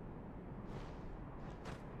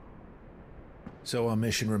 So our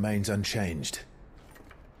mission remains unchanged.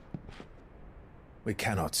 We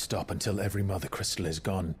cannot stop until every Mother Crystal is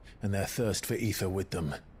gone, and their thirst for ether with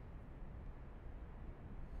them.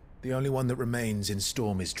 The only one that remains in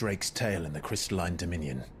Storm is Drake's tail in the Crystalline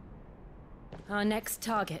Dominion. Our next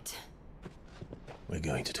target. We're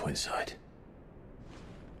going to Twinside.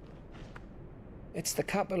 It's the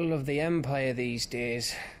capital of the Empire these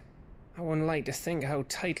days. I wouldn't like to think how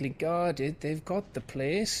tightly guarded they've got the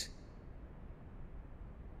place.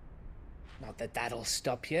 Not that that'll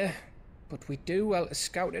stop you, but we do well to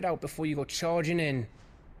scout it out before you go charging in.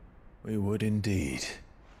 We would indeed.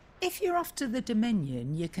 If you're off to the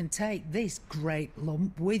Dominion, you can take this great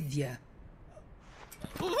lump with you.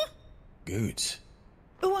 Goods.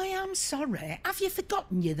 Oh, I am sorry. Have you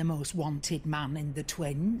forgotten you're the most wanted man in the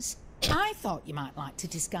Twins? I thought you might like to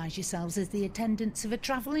disguise yourselves as the attendants of a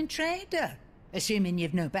travelling trader, assuming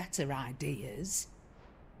you've no better ideas.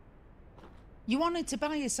 You wanted to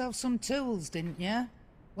buy yourself some tools, didn't you?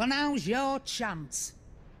 Well, now's your chance.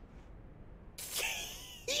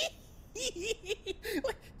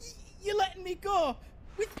 You're letting me go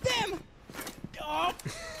with them? Oh,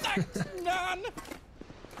 thanks, Nan.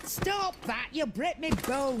 Stop that! You break me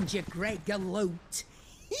bones, you great galoot.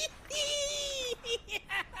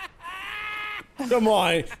 Come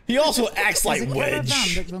on, he also acts like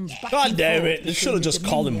Wedge. God damn it, they should have just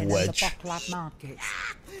called him Wedge.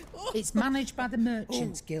 It's managed by the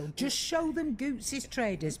Merchants Guild. Just show them Goots'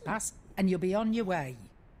 traders pass and you'll be on your way.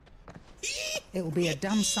 It'll be a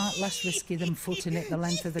damn sight less risky than footing it the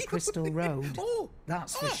length of the Crystal Road.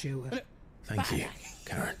 That's for sure. Thank you,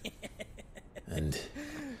 Karen. And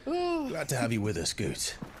glad to have you with us,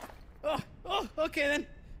 Goots. Okay then.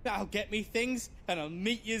 I'll get me things and I'll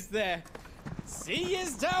meet yous there. See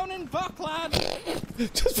yous down in Buckland.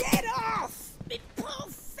 Get off! Me poor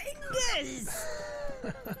fingers!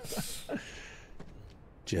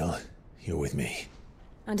 Jill, you're with me.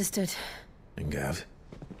 Understood. And Gav?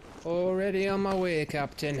 Already on my way,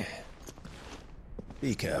 Captain.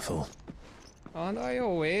 Be careful. Aren't I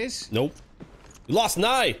always? Nope. You lost an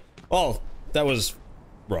eye! Oh, that was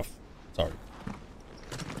rough. Sorry.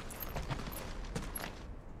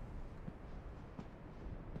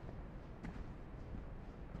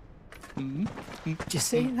 Do you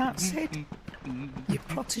see that, Sid? Your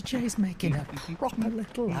protege's making a proper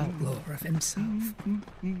little outlaw of himself.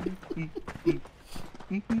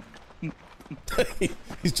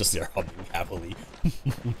 He's just there humming happily.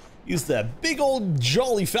 He's that big old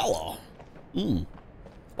jolly fella.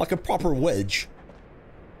 Like a proper Wedge.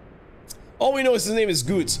 All we know is his name is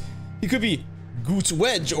Goots. He could be Goots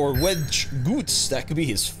Wedge or Wedge Goots. That could be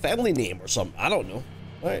his family name or something. I don't know.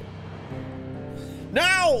 Alright.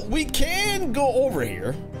 Now, we can go over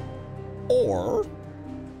here. Or...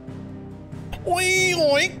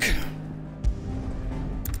 Oink!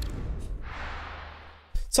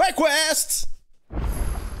 Side quests!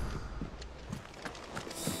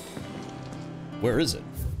 Where is it?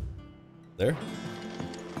 There?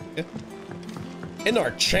 Okay. In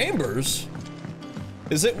our chambers?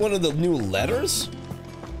 Is it one of the new letters?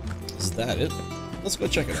 Is that it? Let's go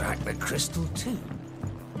check it out. Crack the crystal too?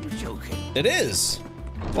 You're joking. It is!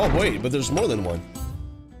 Oh, wait, but there's more than one.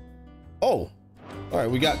 Oh. Alright,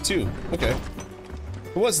 we got two. Okay.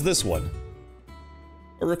 What's this one?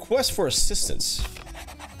 A request for assistance.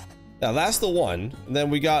 Yeah, that's the one. And then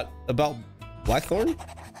we got about Blackthorn?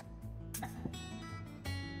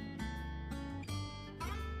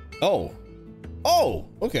 Oh. Oh,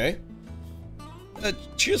 okay.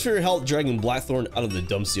 Cheers for your help dragging Blackthorn out of the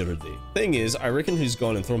dumps the other day. Thing is, I reckon he's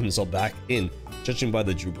gone and thrown himself back in, judging by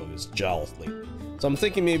the droop of his jowls lately. So I'm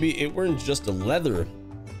thinking maybe it weren't just the leather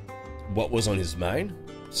what was on his mind.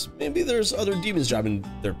 Maybe there's other demons jabbing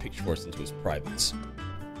their pitchforks into his privates.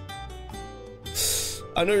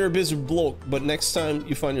 I know you're a busy bloke, but next time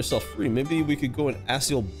you find yourself free, maybe we could go and ask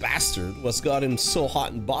the old bastard what's got him so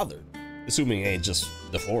hot and bothered. Assuming it ain't just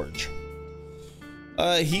the forge.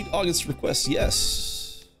 Heat August request,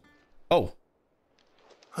 yes. Oh.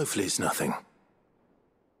 Hopefully it's nothing.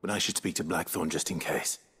 But I should speak to Blackthorn just in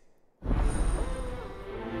case.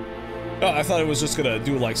 Oh, I thought it was just gonna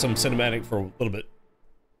do like some cinematic for a little bit.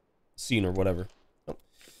 Scene or whatever. Oh.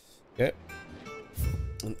 Okay.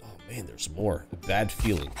 And, oh man, there's more. A bad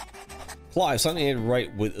feeling. Clive, something ain't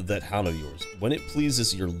right with that hound of yours. When it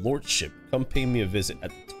pleases your lordship, come pay me a visit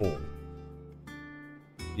at the toll.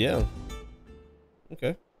 Yeah.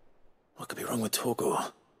 Okay. What could be wrong with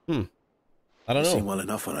Torgor? I don't know. Seemed well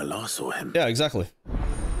enough when I last saw him. Yeah, exactly.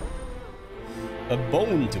 A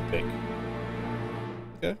bone to pick.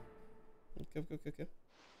 Okay. Okay.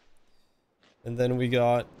 And then we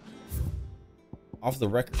got off the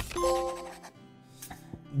record.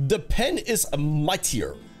 The pen is a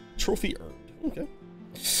mightier. Trophy earned. Okay.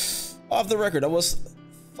 Off the record, I was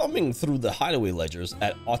thumbing through the Hideaway ledgers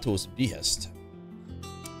at Otto's behest,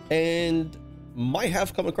 and might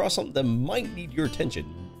have come across something that might need your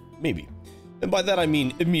attention. Maybe. And by that I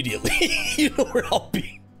mean immediately. You know where I'll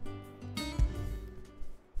be.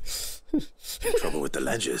 Trouble with the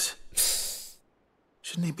ledgers.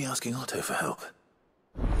 Shouldn't he be asking Otto for help?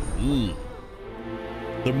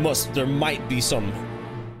 There might be some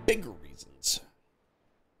bigger reasons.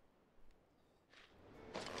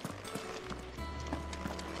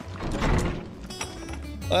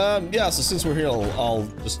 Yeah, so since we're here, I'll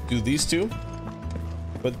just do these two.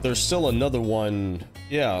 But there's still another one.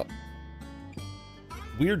 Yeah.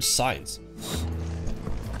 Weird signs.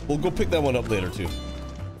 We'll go pick that one up later, too.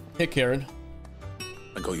 Hey, Karen.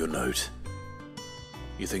 I got your note.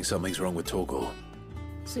 You think something's wrong with Torgor?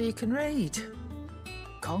 So you can read.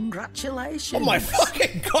 Congratulations. Oh my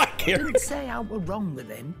fucking god, Karen. I didn't say I were wrong with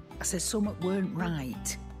him. I said something weren't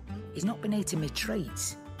right. He's not been eating me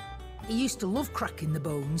treats. He used to love cracking the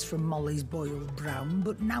bones from Molly's boiled brown,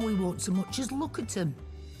 but now he won't so much as look at him.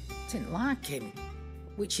 Didn't like him.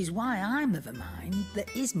 Which is why I'm of a mind that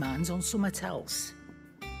his mind's on something else.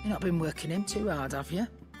 You've not been working him too hard, have you?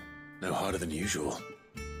 No harder than usual.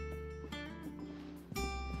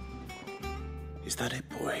 Is that it,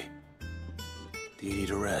 boy? Do you need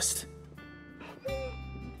a rest?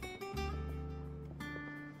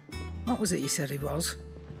 What was it you said he was?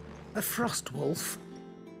 A frost wolf?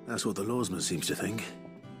 That's what the lawsman seems to think.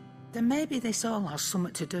 Then maybe this all has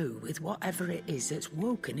something to do with whatever it is that's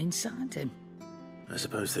woken inside him. I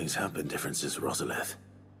suppose things have been different since Rosalith.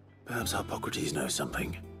 Perhaps Hippocrates knows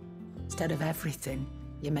something. Instead of everything,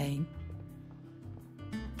 you mean?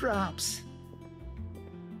 Perhaps.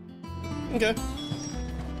 Okay.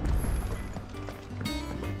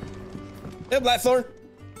 Hey, Blackthorn.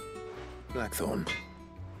 Blackthorn.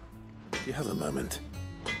 Do you have a moment?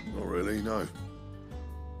 Not really, no.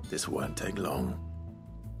 This won't take long.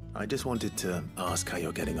 I just wanted to ask how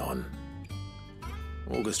you're getting on.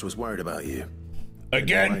 August was worried about you.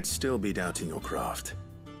 Again? You might still be doubting your craft,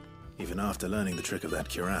 even after learning the trick of that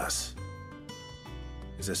cuirass.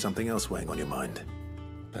 Is there something else weighing on your mind?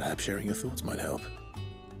 Perhaps sharing your thoughts might help.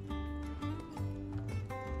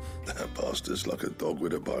 That bastard's like a dog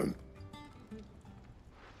with a bone.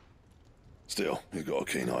 Still, he's got a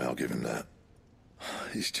keen eye, I'll give him that.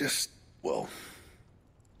 He's just, well,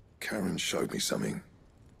 Karen showed me something.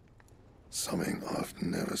 Something I've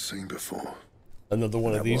never seen before. Another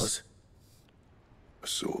one of these? Was a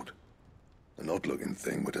sword. An odd-looking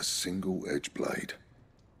thing with a single-edged blade.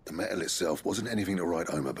 The metal itself wasn't anything to write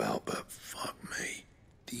home about, but fuck me.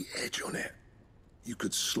 The edge on it. You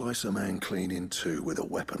could slice a man clean in two with a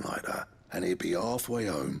weapon like that, and he'd be halfway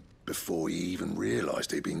home before he even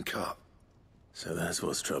realised he'd been cut. So that's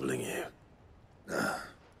what's troubling you? Nah.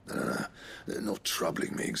 Not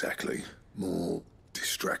troubling me exactly. More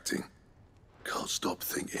distracting. Can't stop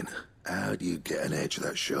thinking, how do you get an edge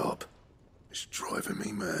that sharp? It's driving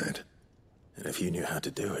me mad. And if you knew how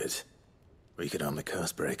to do it, we could arm the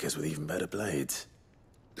curse breakers with even better blades.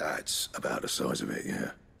 That's about the size of it,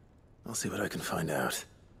 yeah. I'll see what I can find out.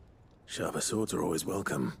 Sharper swords are always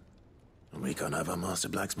welcome. And we can't have our master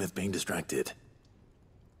blacksmith being distracted.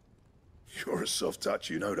 You're a soft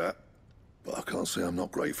touch, you know that. But I can't say I'm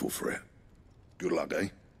not grateful for it. Good luck, eh?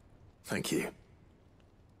 Thank you.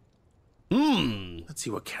 Let's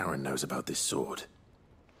see what Karen knows about this sword.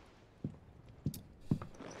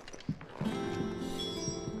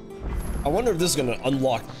 I wonder if this is gonna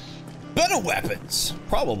unlock better weapons.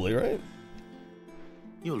 Probably, right?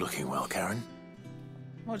 You're looking well, Karen.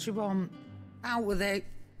 What you want? Out with it.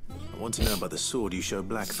 I want to know about the sword you showed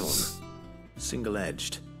Blackthorn.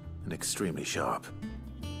 Single-edged and extremely sharp.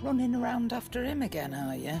 Running around after him again,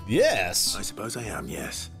 are you? Yes. I suppose I am,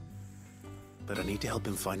 yes. But I need to help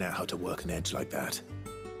him find out how to work an edge like that.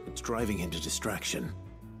 It's driving him to distraction.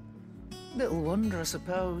 Little wonder, I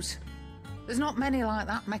suppose. There's not many like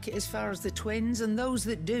that make it as far as the twins, and those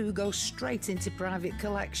that do go straight into private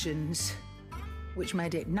collections. Which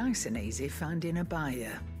made it nice and easy finding a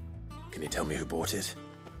buyer. Can you tell me who bought it?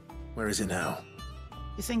 Where is it now?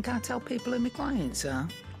 You think I tell people who my clients are?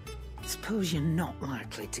 Suppose you're not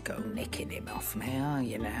likely to go nicking him off me, are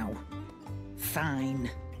you now? Fine.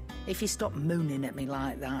 If you stop mooning at me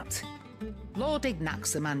like that. Lord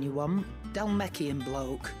Ignac's the man you want. Dalmekian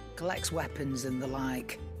bloke. Collects weapons and the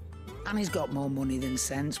like. And he's got more money than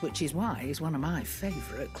sense, which is why he's one of my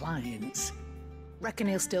favourite clients. Reckon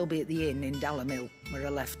he'll still be at the inn in Dalamil, where I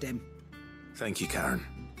left him. Thank you, Karen.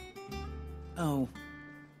 Oh,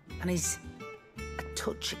 and he's a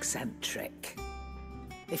touch eccentric,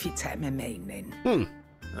 if you take my meaning.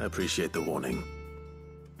 I appreciate the warning.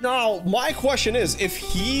 Now, my question is, if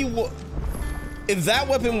that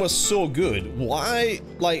weapon was so good, why,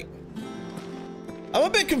 like, I'm a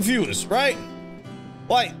bit confused, right?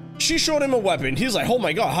 Like, she showed him a weapon. He's like, oh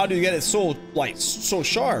my god, how do you get it so, like, so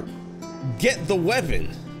sharp? Get the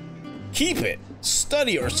weapon. Keep it.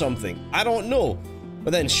 Study or something. I don't know.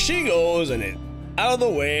 But then she goes and it out of the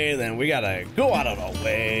way, then we gotta go out of the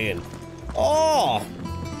way and oh,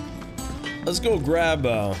 let's go grab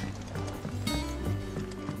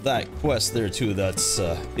that quest there too. That's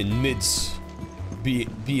in Mid's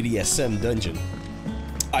BDSM dungeon.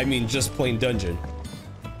 I mean, just plain dungeon.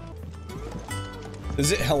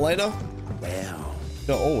 Is it Helena? Well,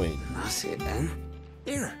 no, oh wait, that's it then.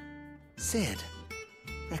 Here, Sid.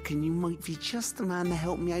 Reckon you might be just the man to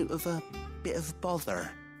help me out of a bit of bother,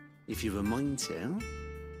 if you've a mind to.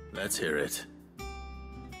 Let's hear it.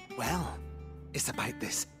 Well, it's about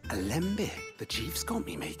this alembic the chief's got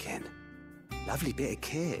me making. Lovely bit of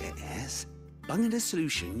kit it is. Bung in a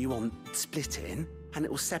solution you want splitting, and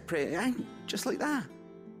it'll separate it out, just like that.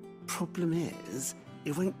 Problem is,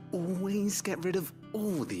 it won't always get rid of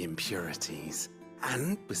all the impurities.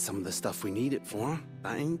 And with some of the stuff we need it for,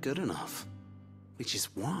 that ain't good enough. Which is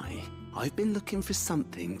why I've been looking for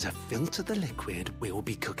something to filter the liquid we'll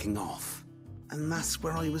be cooking off. And that's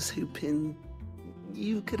where I was hoping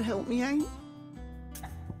you could help me out.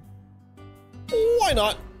 Why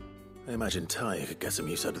not? I imagine Ty could get some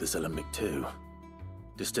use out of this alembic too.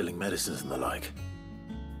 Distilling medicines and the like.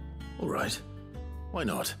 Alright. Why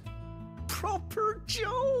not? Proper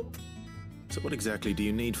job! So what exactly do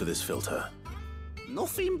you need for this filter?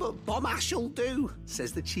 Nothing but bomb ash'll do,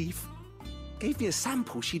 says the chief. Gave me a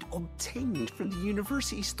sample she'd obtained from the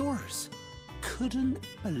university stores. Couldn't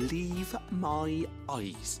believe my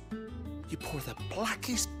eyes. You pour the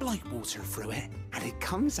blackest blight water through it, and it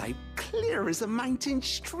comes out clear as a mountain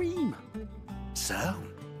stream. So,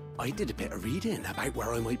 I did a bit of reading about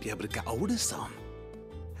where I might be able to get hold of some.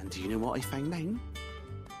 And do you know what I found out?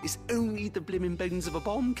 It's only the blimmin' bones of a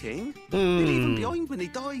bomb king. They leave them behind when they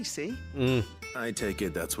die, see? I take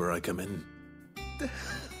it that's where I come in.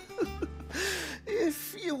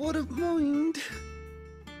 If you wouldn't mind.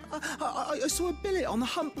 I saw a billet on the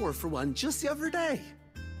hunt board for one just the other day.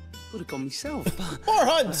 Would have gone myself, but... More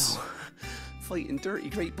hunts! Well, fighting dirty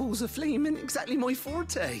great balls of flame isn't exactly my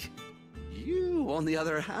forte. You, on the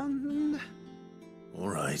other hand... All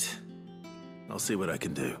right. I'll see what I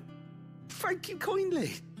can do. Thank you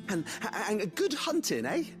kindly. And a good hunting,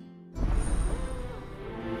 eh?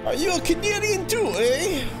 Are you a Canadian too,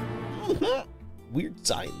 eh? weird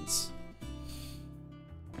signs.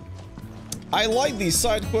 I like these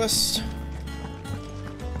side quests.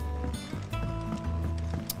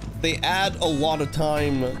 They add a lot of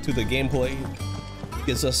time to the gameplay.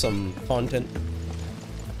 Gives us some content.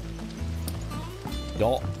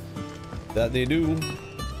 Yup. That they do.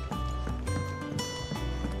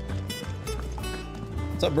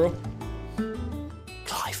 What's up, bro?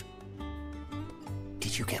 Clive,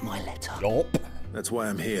 did you get my letter? Yup. That's why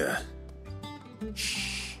I'm here.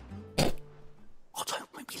 Shh. Otto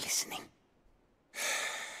won't be listening.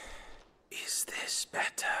 Is this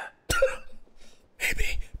better?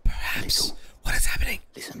 Maybe. Perhaps. Little. What is happening?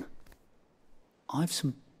 Listen. I've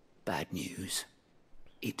some bad news.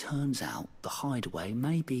 It turns out the Hideaway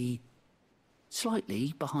may be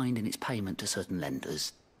slightly behind in its payment to certain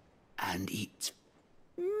lenders, and it's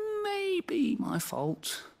maybe my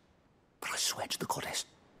fault. But I swear to the goddess,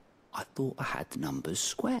 I thought I had the numbers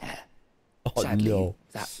square. Oh, Sadly, no.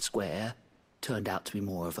 that square turned out to be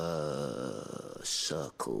more of a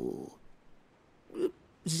circle.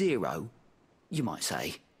 0, you might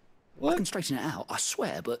say. What? I can straighten it out, I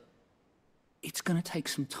swear, but it's going to take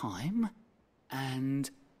some time, and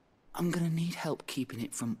I'm going to need help keeping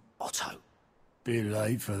it from Otto. Bit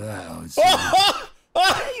late for that, I'd say.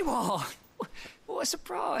 There you are! What a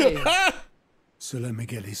surprise! So let me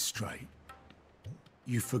get this straight.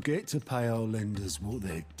 You forget to pay our lenders what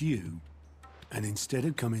they're due, and instead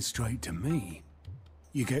of coming straight to me,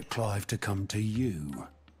 you get Clive to come to you.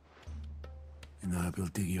 And I hope he'll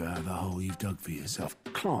dig you out of the hole you've dug for yourself.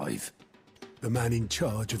 Clive, the man in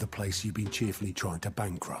charge of the place you've been cheerfully trying to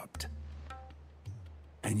bankrupt.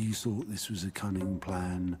 And you thought this was a cunning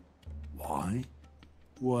plan. Why?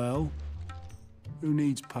 Well, who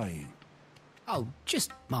needs paying? Oh,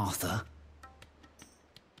 just Martha.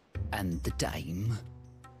 And the dame.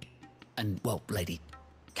 And, well, Lady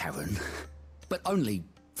Karen. But only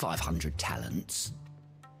 500 talents.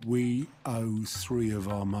 We owe 3 of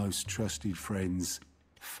our most trusted friends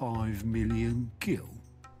 5 million gil.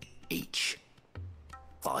 Each.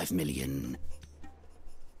 5 million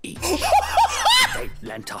each. They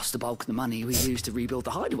lent us the bulk of the money we used to rebuild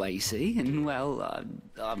the Hideaway, you see, and, well,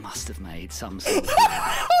 I must have made some sort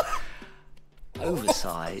of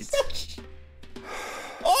oversight.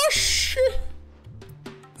 Oh, shit!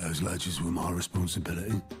 Those ledgers were my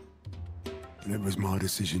responsibility, and it was my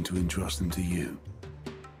decision to entrust them to you.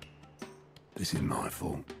 This is my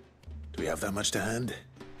fault. Do we have that much to hand?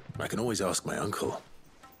 I can always ask my uncle.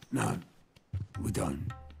 No, we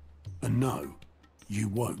don't. And no, you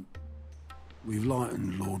won't. We've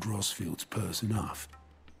lightened Lord Rosfield's purse enough.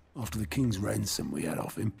 After the king's ransom we had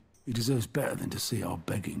off him, he deserves better than to see our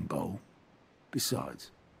begging bowl.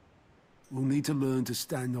 Besides, we'll need to learn to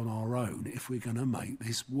stand on our own if we're gonna make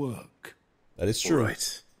this work. That is true. All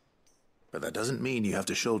right. But that doesn't mean you have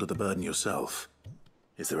to shoulder the burden yourself.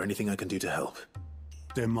 Is there anything I can do to help?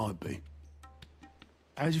 There might be.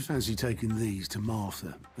 How'd you fancy taking these to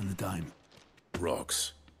Martha and the dame?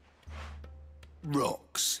 Rocks.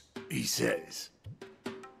 Rocks, he says.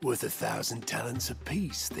 Worth 1,000 talents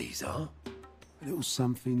apiece, these are. A little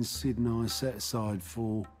something Sid and I set aside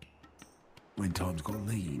for when times got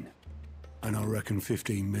lean. And I reckon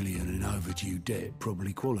 15 million in overdue debt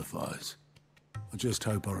probably qualifies. I just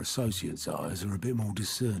hope our associates' eyes are a bit more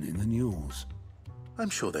discerning than yours. I'm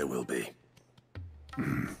sure there will be.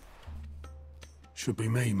 Should be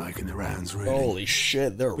me making the rounds, really. Holy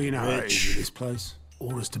shit, they're We know how it is rich. with this place.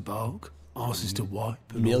 Orders to bark, asses to wipe.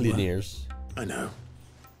 And all that. Millionaires. I know.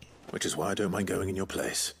 Which is why I don't mind going in your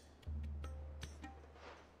place.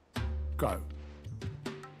 Go.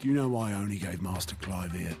 Do you know why I only gave Master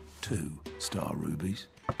Clive here 2 star rubies?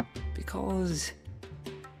 Because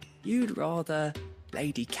you'd rather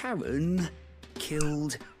Lady Karen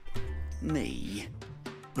killed me.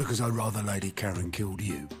 Because I'd rather Lady Karen killed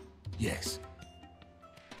you. Yes.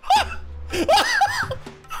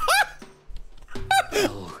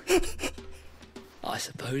 Well, I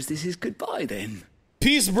suppose this is goodbye then.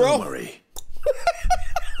 Peace, bro. Don't worry.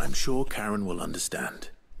 I'm sure Karen will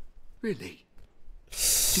understand. Really? Do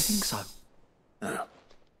you think so? No,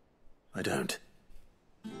 I don't.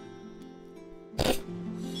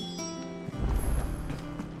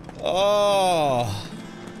 Oh.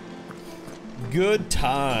 Good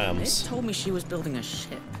times. It told me she was building a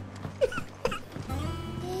ship.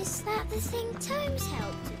 Is that the thing Tomes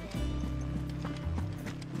helped with?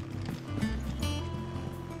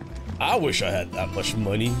 I wish I had that much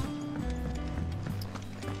money.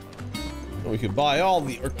 We could buy all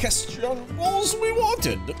the orchestral rolls we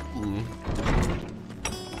wanted.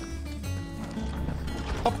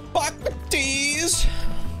 Hippocrates.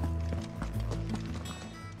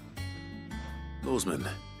 Oarsman,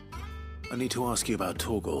 I need to ask you about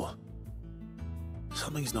Torgal.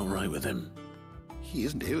 Something's not right with him. He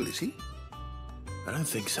isn't ill, is he? I don't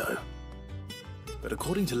think so. But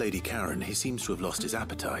according to Lady Karen, he seems to have lost his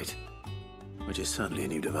appetite, which is certainly a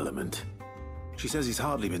new development. She says he's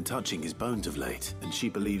hardly been touching his bones of late, and she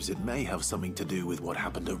believes it may have something to do with what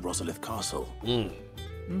happened at Rosalith Castle.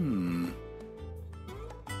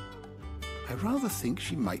 I rather think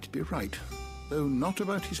she might be right, though not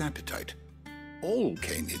about his appetite. All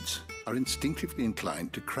canids are instinctively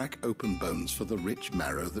inclined to crack open bones for the rich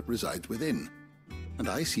marrow that resides within, and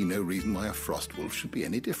I see no reason why a frostwolf should be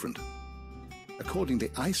any different. Accordingly,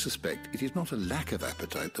 I suspect it is not a lack of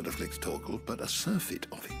appetite that afflicts Torgal, but a surfeit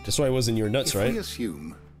of it. That's why it wasn't your nuts, right? If we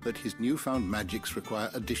assume that his newfound magics require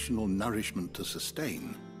additional nourishment to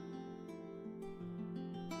sustain,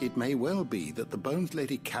 it may well be that the bones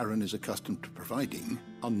Lady Karen is accustomed to providing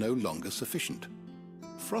are no longer sufficient.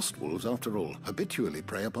 Frostwolves, after all, habitually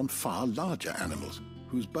prey upon far larger animals,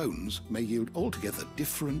 whose bones may yield altogether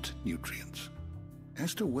different nutrients.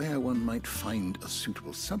 As to where one might find a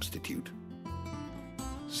suitable substitute,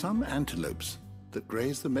 some antelopes that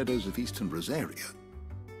graze the meadows of eastern Rosaria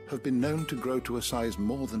have been known to grow to a size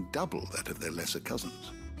more than double that of their lesser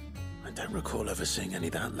cousins. I don't recall ever seeing any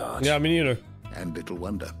that large. Yeah, me neither. And little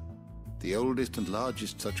wonder. The oldest and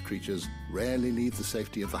largest such creatures rarely leave the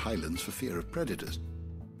safety of the highlands for fear of predators.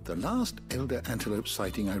 The last elder antelope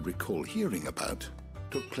sighting I recall hearing about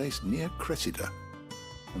took place near Cressida,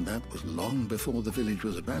 and that was long before the village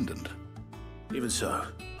was abandoned. Even so,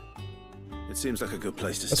 it seems like a good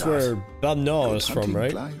place to That's start. where Balnaw is Hunting, from,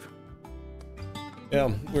 right? Clive? Yeah,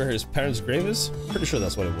 where his parents' grave is? Pretty sure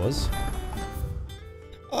that's what it was.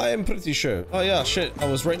 I am pretty sure. Oh yeah, shit. I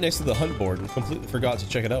was right next to the hunt board and completely forgot to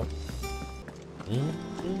check it out.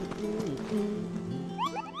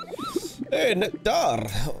 Hey, Nectar.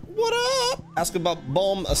 What up? Ask about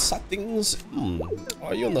bomb sightings.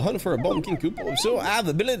 Are you on the hunt for a bomb king Koopa? If so, I have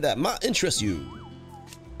the ability that might interest you.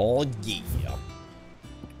 Oh yeah.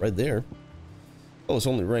 Right there. Oh, it's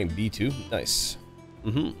only rank B2. Nice.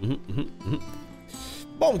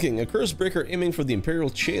 Bomb King, a curse breaker aiming for the Imperial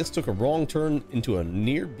Chase, took a wrong turn into a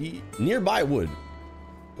nearby wood,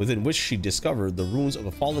 within which she discovered the ruins of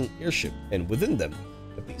a fallen airship, and within them,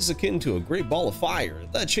 a piece akin to a great ball of fire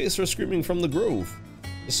that chased her screaming from the grove.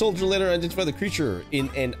 The soldier later identified the creature in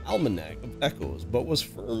an almanac of echoes, but was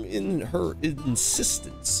firm in her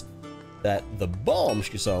insistence that the bomb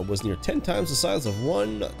she saw was near 10 times the size of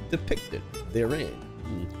one depicted therein.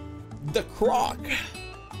 The Croc.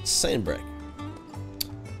 Sandbreak.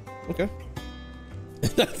 Okay.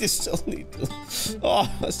 I still need to... Oh,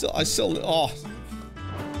 I still... Oh.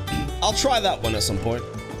 I'll try that one at some point.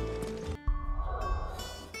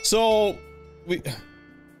 So... we...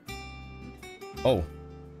 Oh.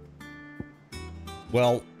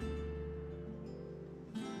 Well...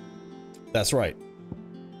 That's right.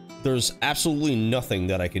 There's absolutely nothing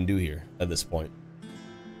that I can do here at this point,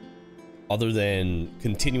 other than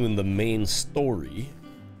continuing the main story.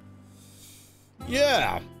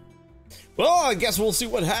 Yeah. Well, I guess we'll see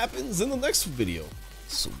what happens in the next video.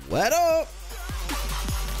 Sweat up!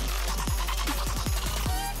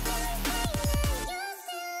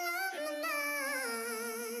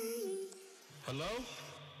 Hello?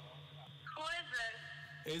 Who is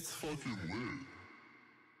it? It's fucking weird.